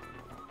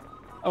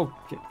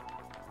 Okay.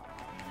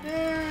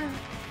 Yeah.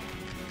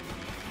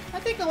 I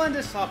think I'll end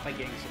this off by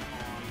getting some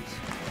arms.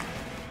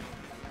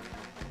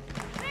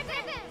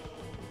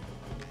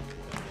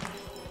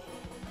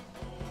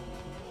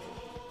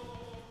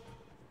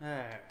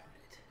 Alright.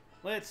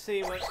 Let's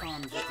see what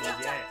arms you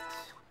can get.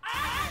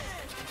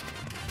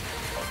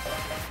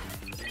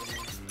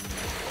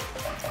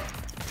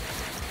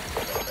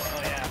 Oh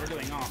yeah, we're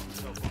doing awesome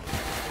so far.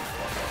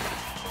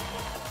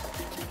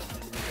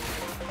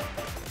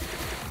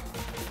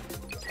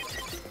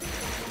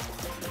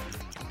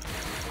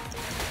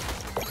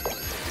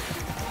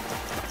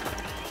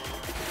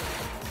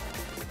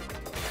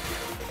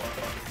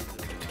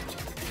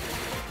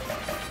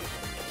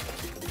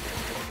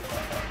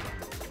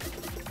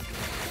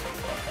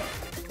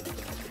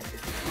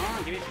 Come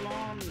on, give me some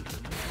arms.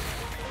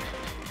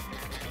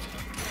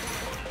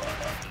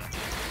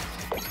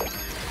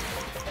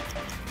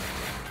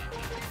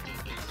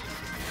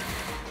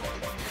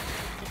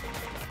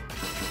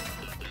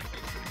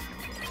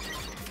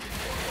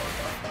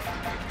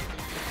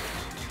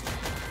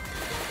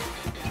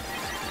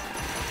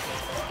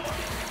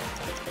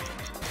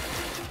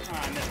 Oh,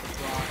 I missed the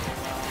block. Oh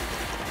well.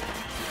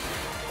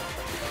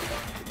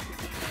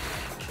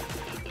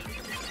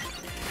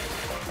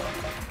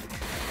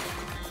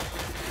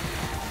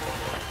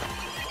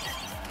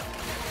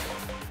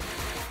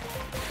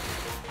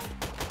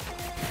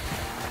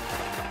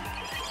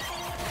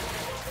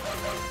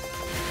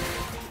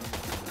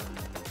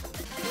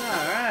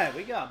 Alright,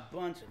 we got a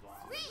bunch of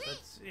arms.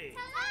 Let's see.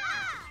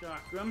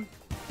 Chakram.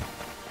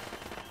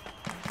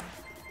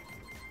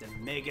 The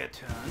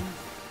Megaton.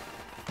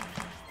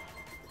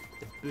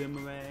 The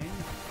Boomerang.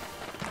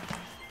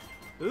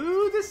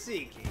 Ooh, the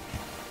Seeking.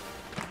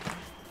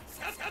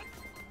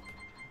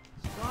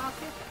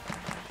 Sprocket.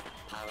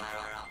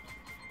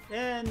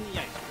 And the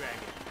Ice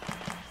Dragon.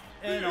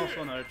 And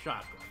also another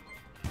Chakram.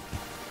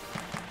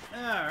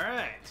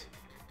 Alright.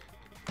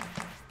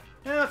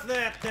 And after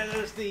that, that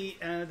is the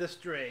end of the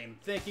stream.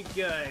 Thank you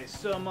guys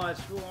so much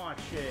for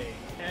watching.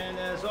 And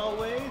as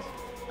always,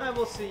 I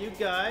will see you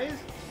guys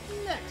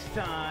next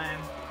time.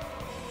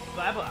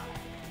 Bye-bye.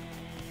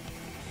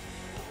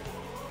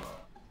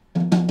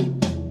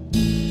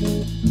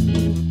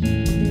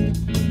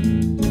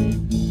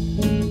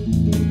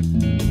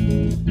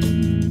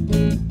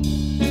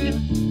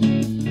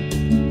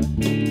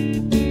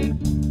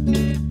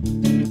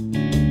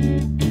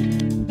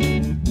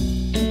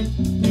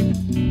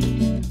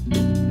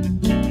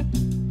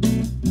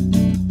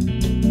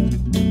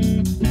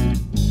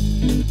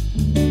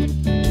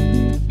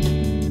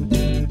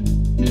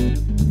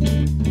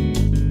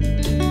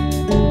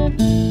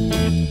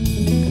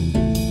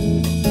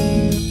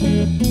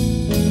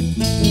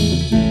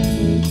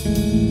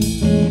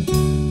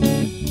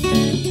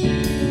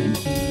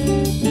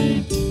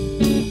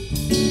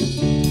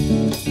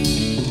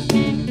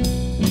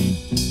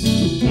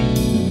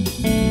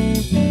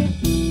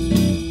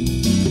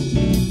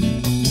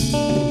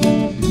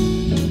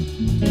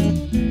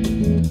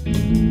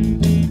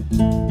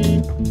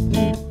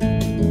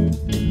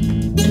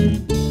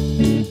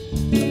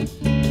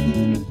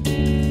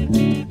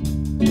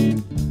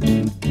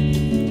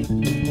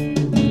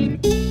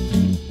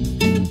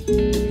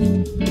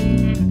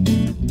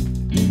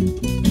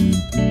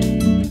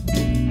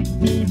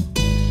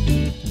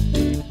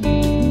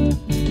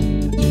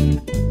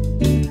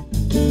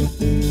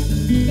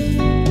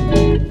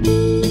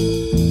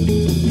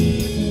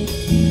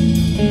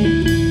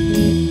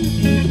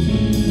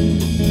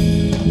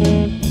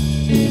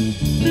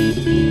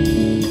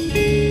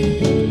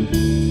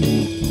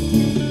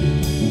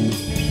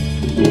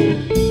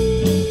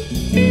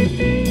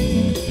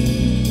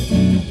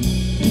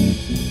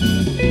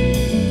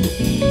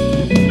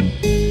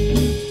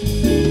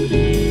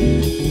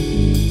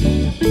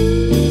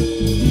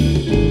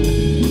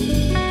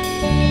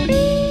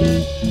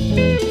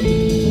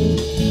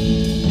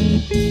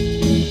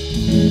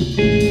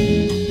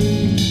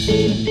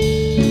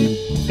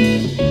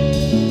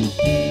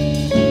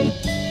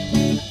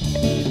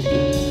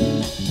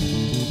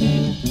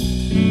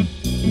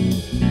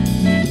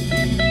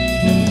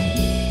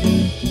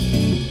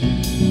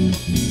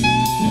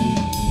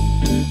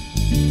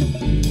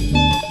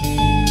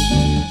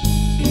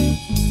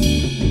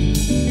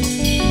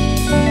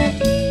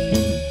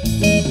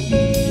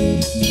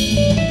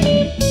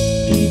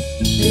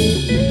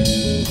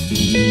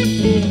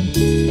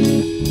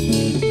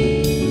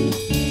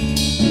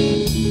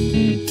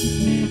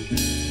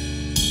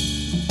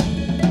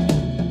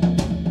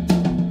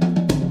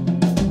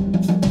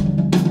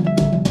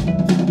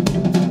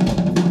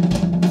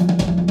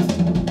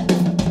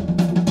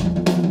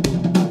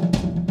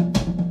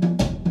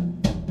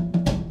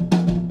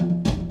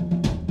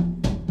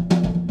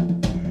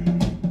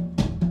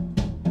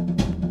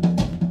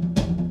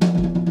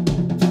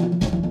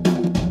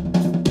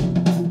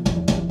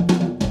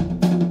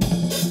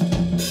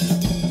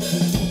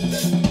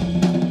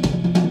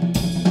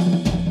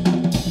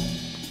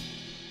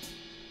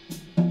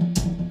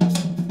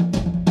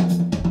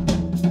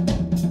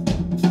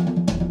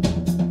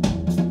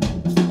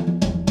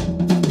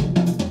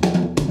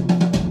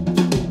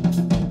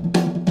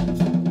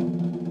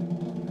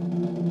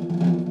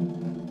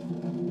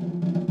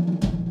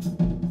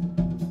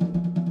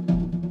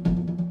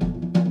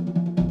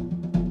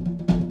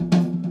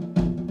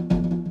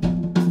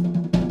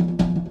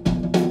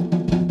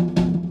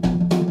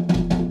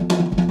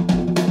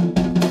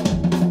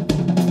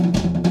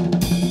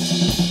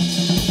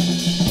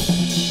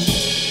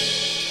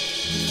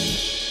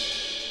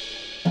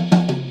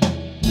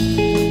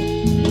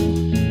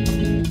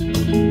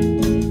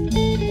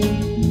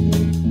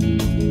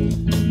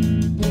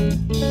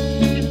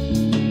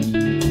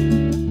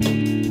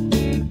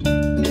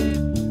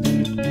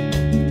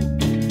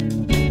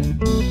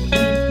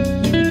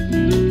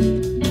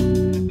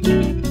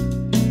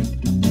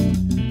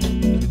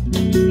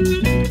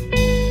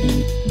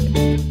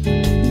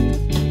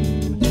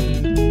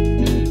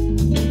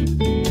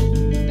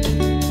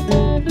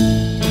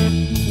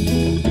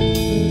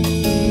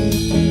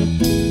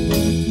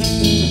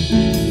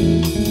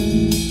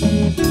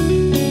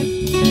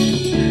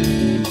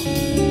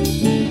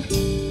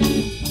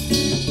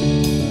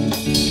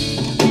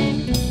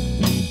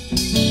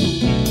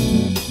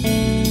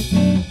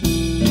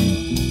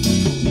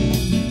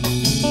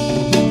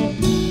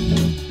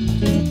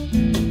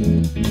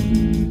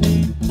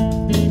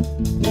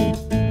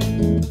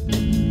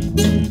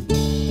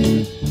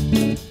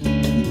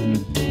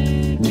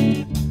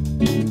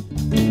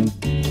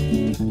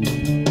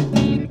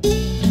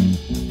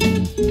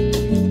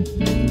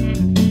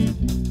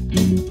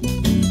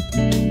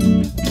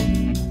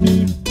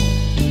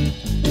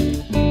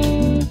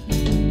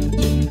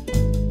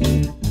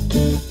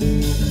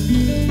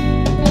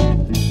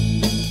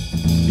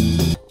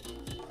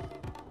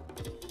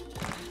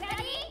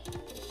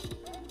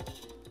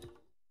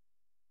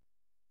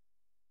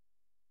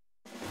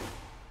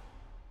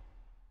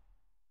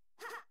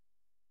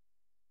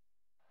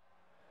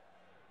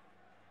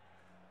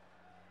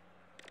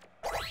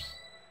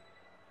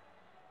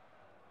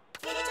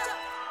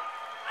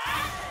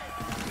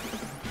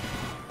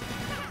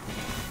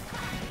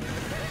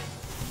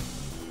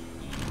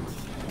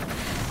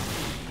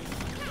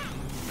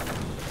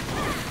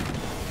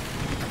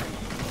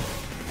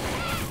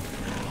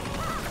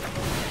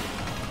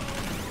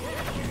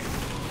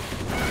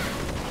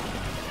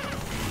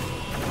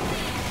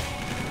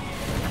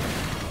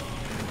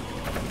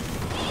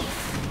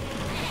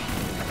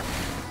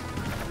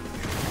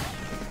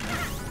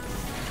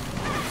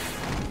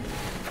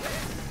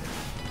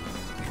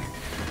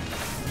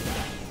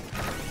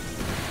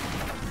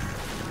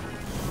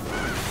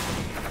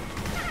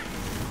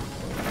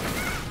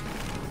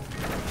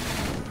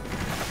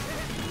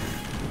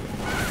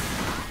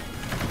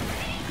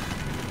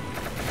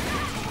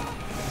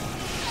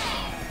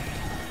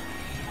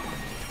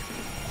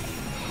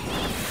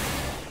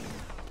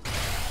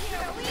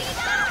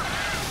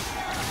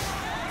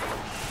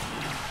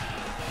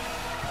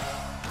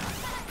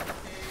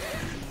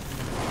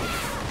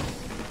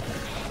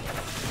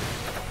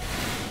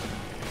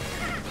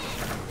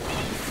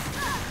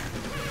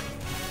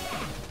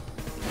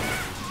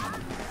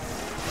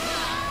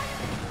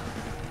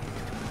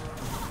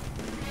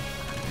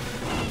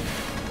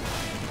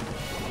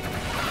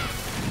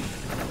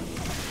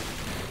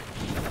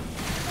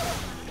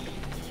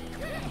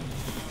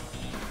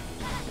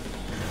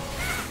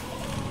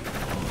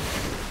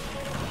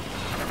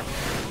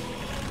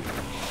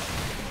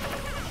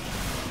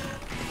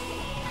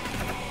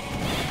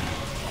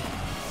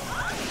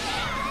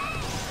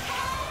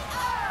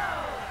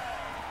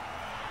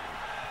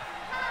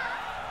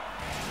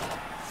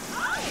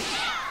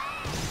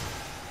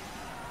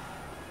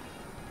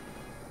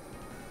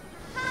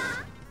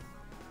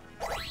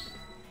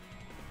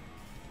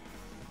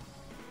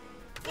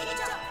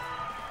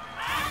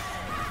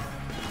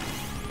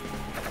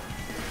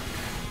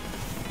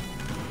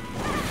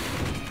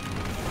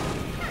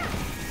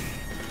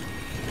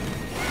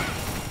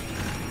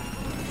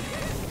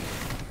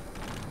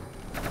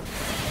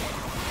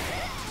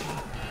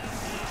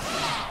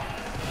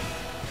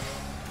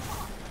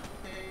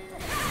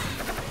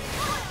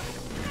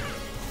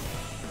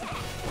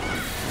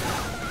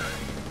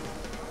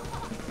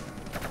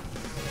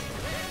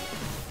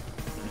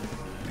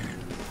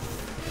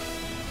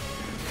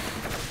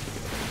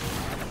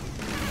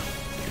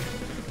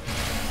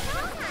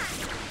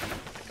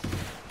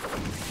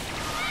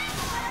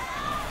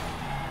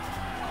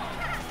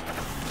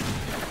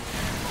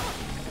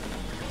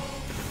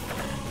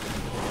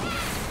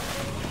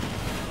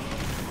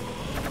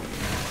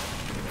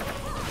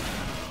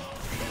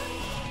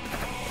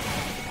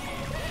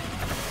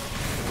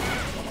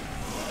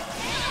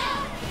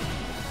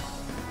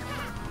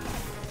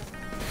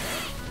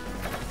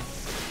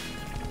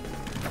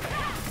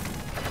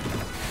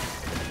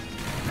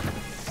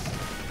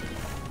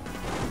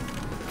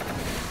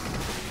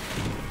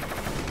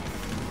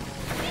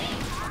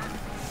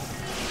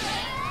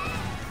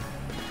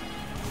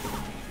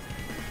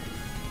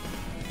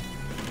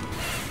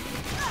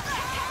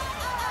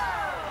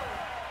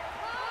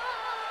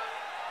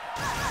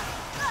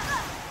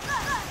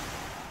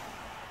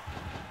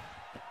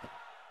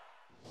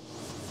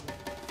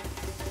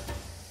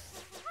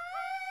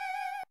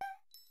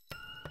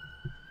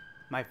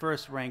 my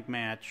first ranked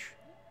match,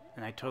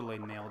 and I totally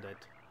nailed it.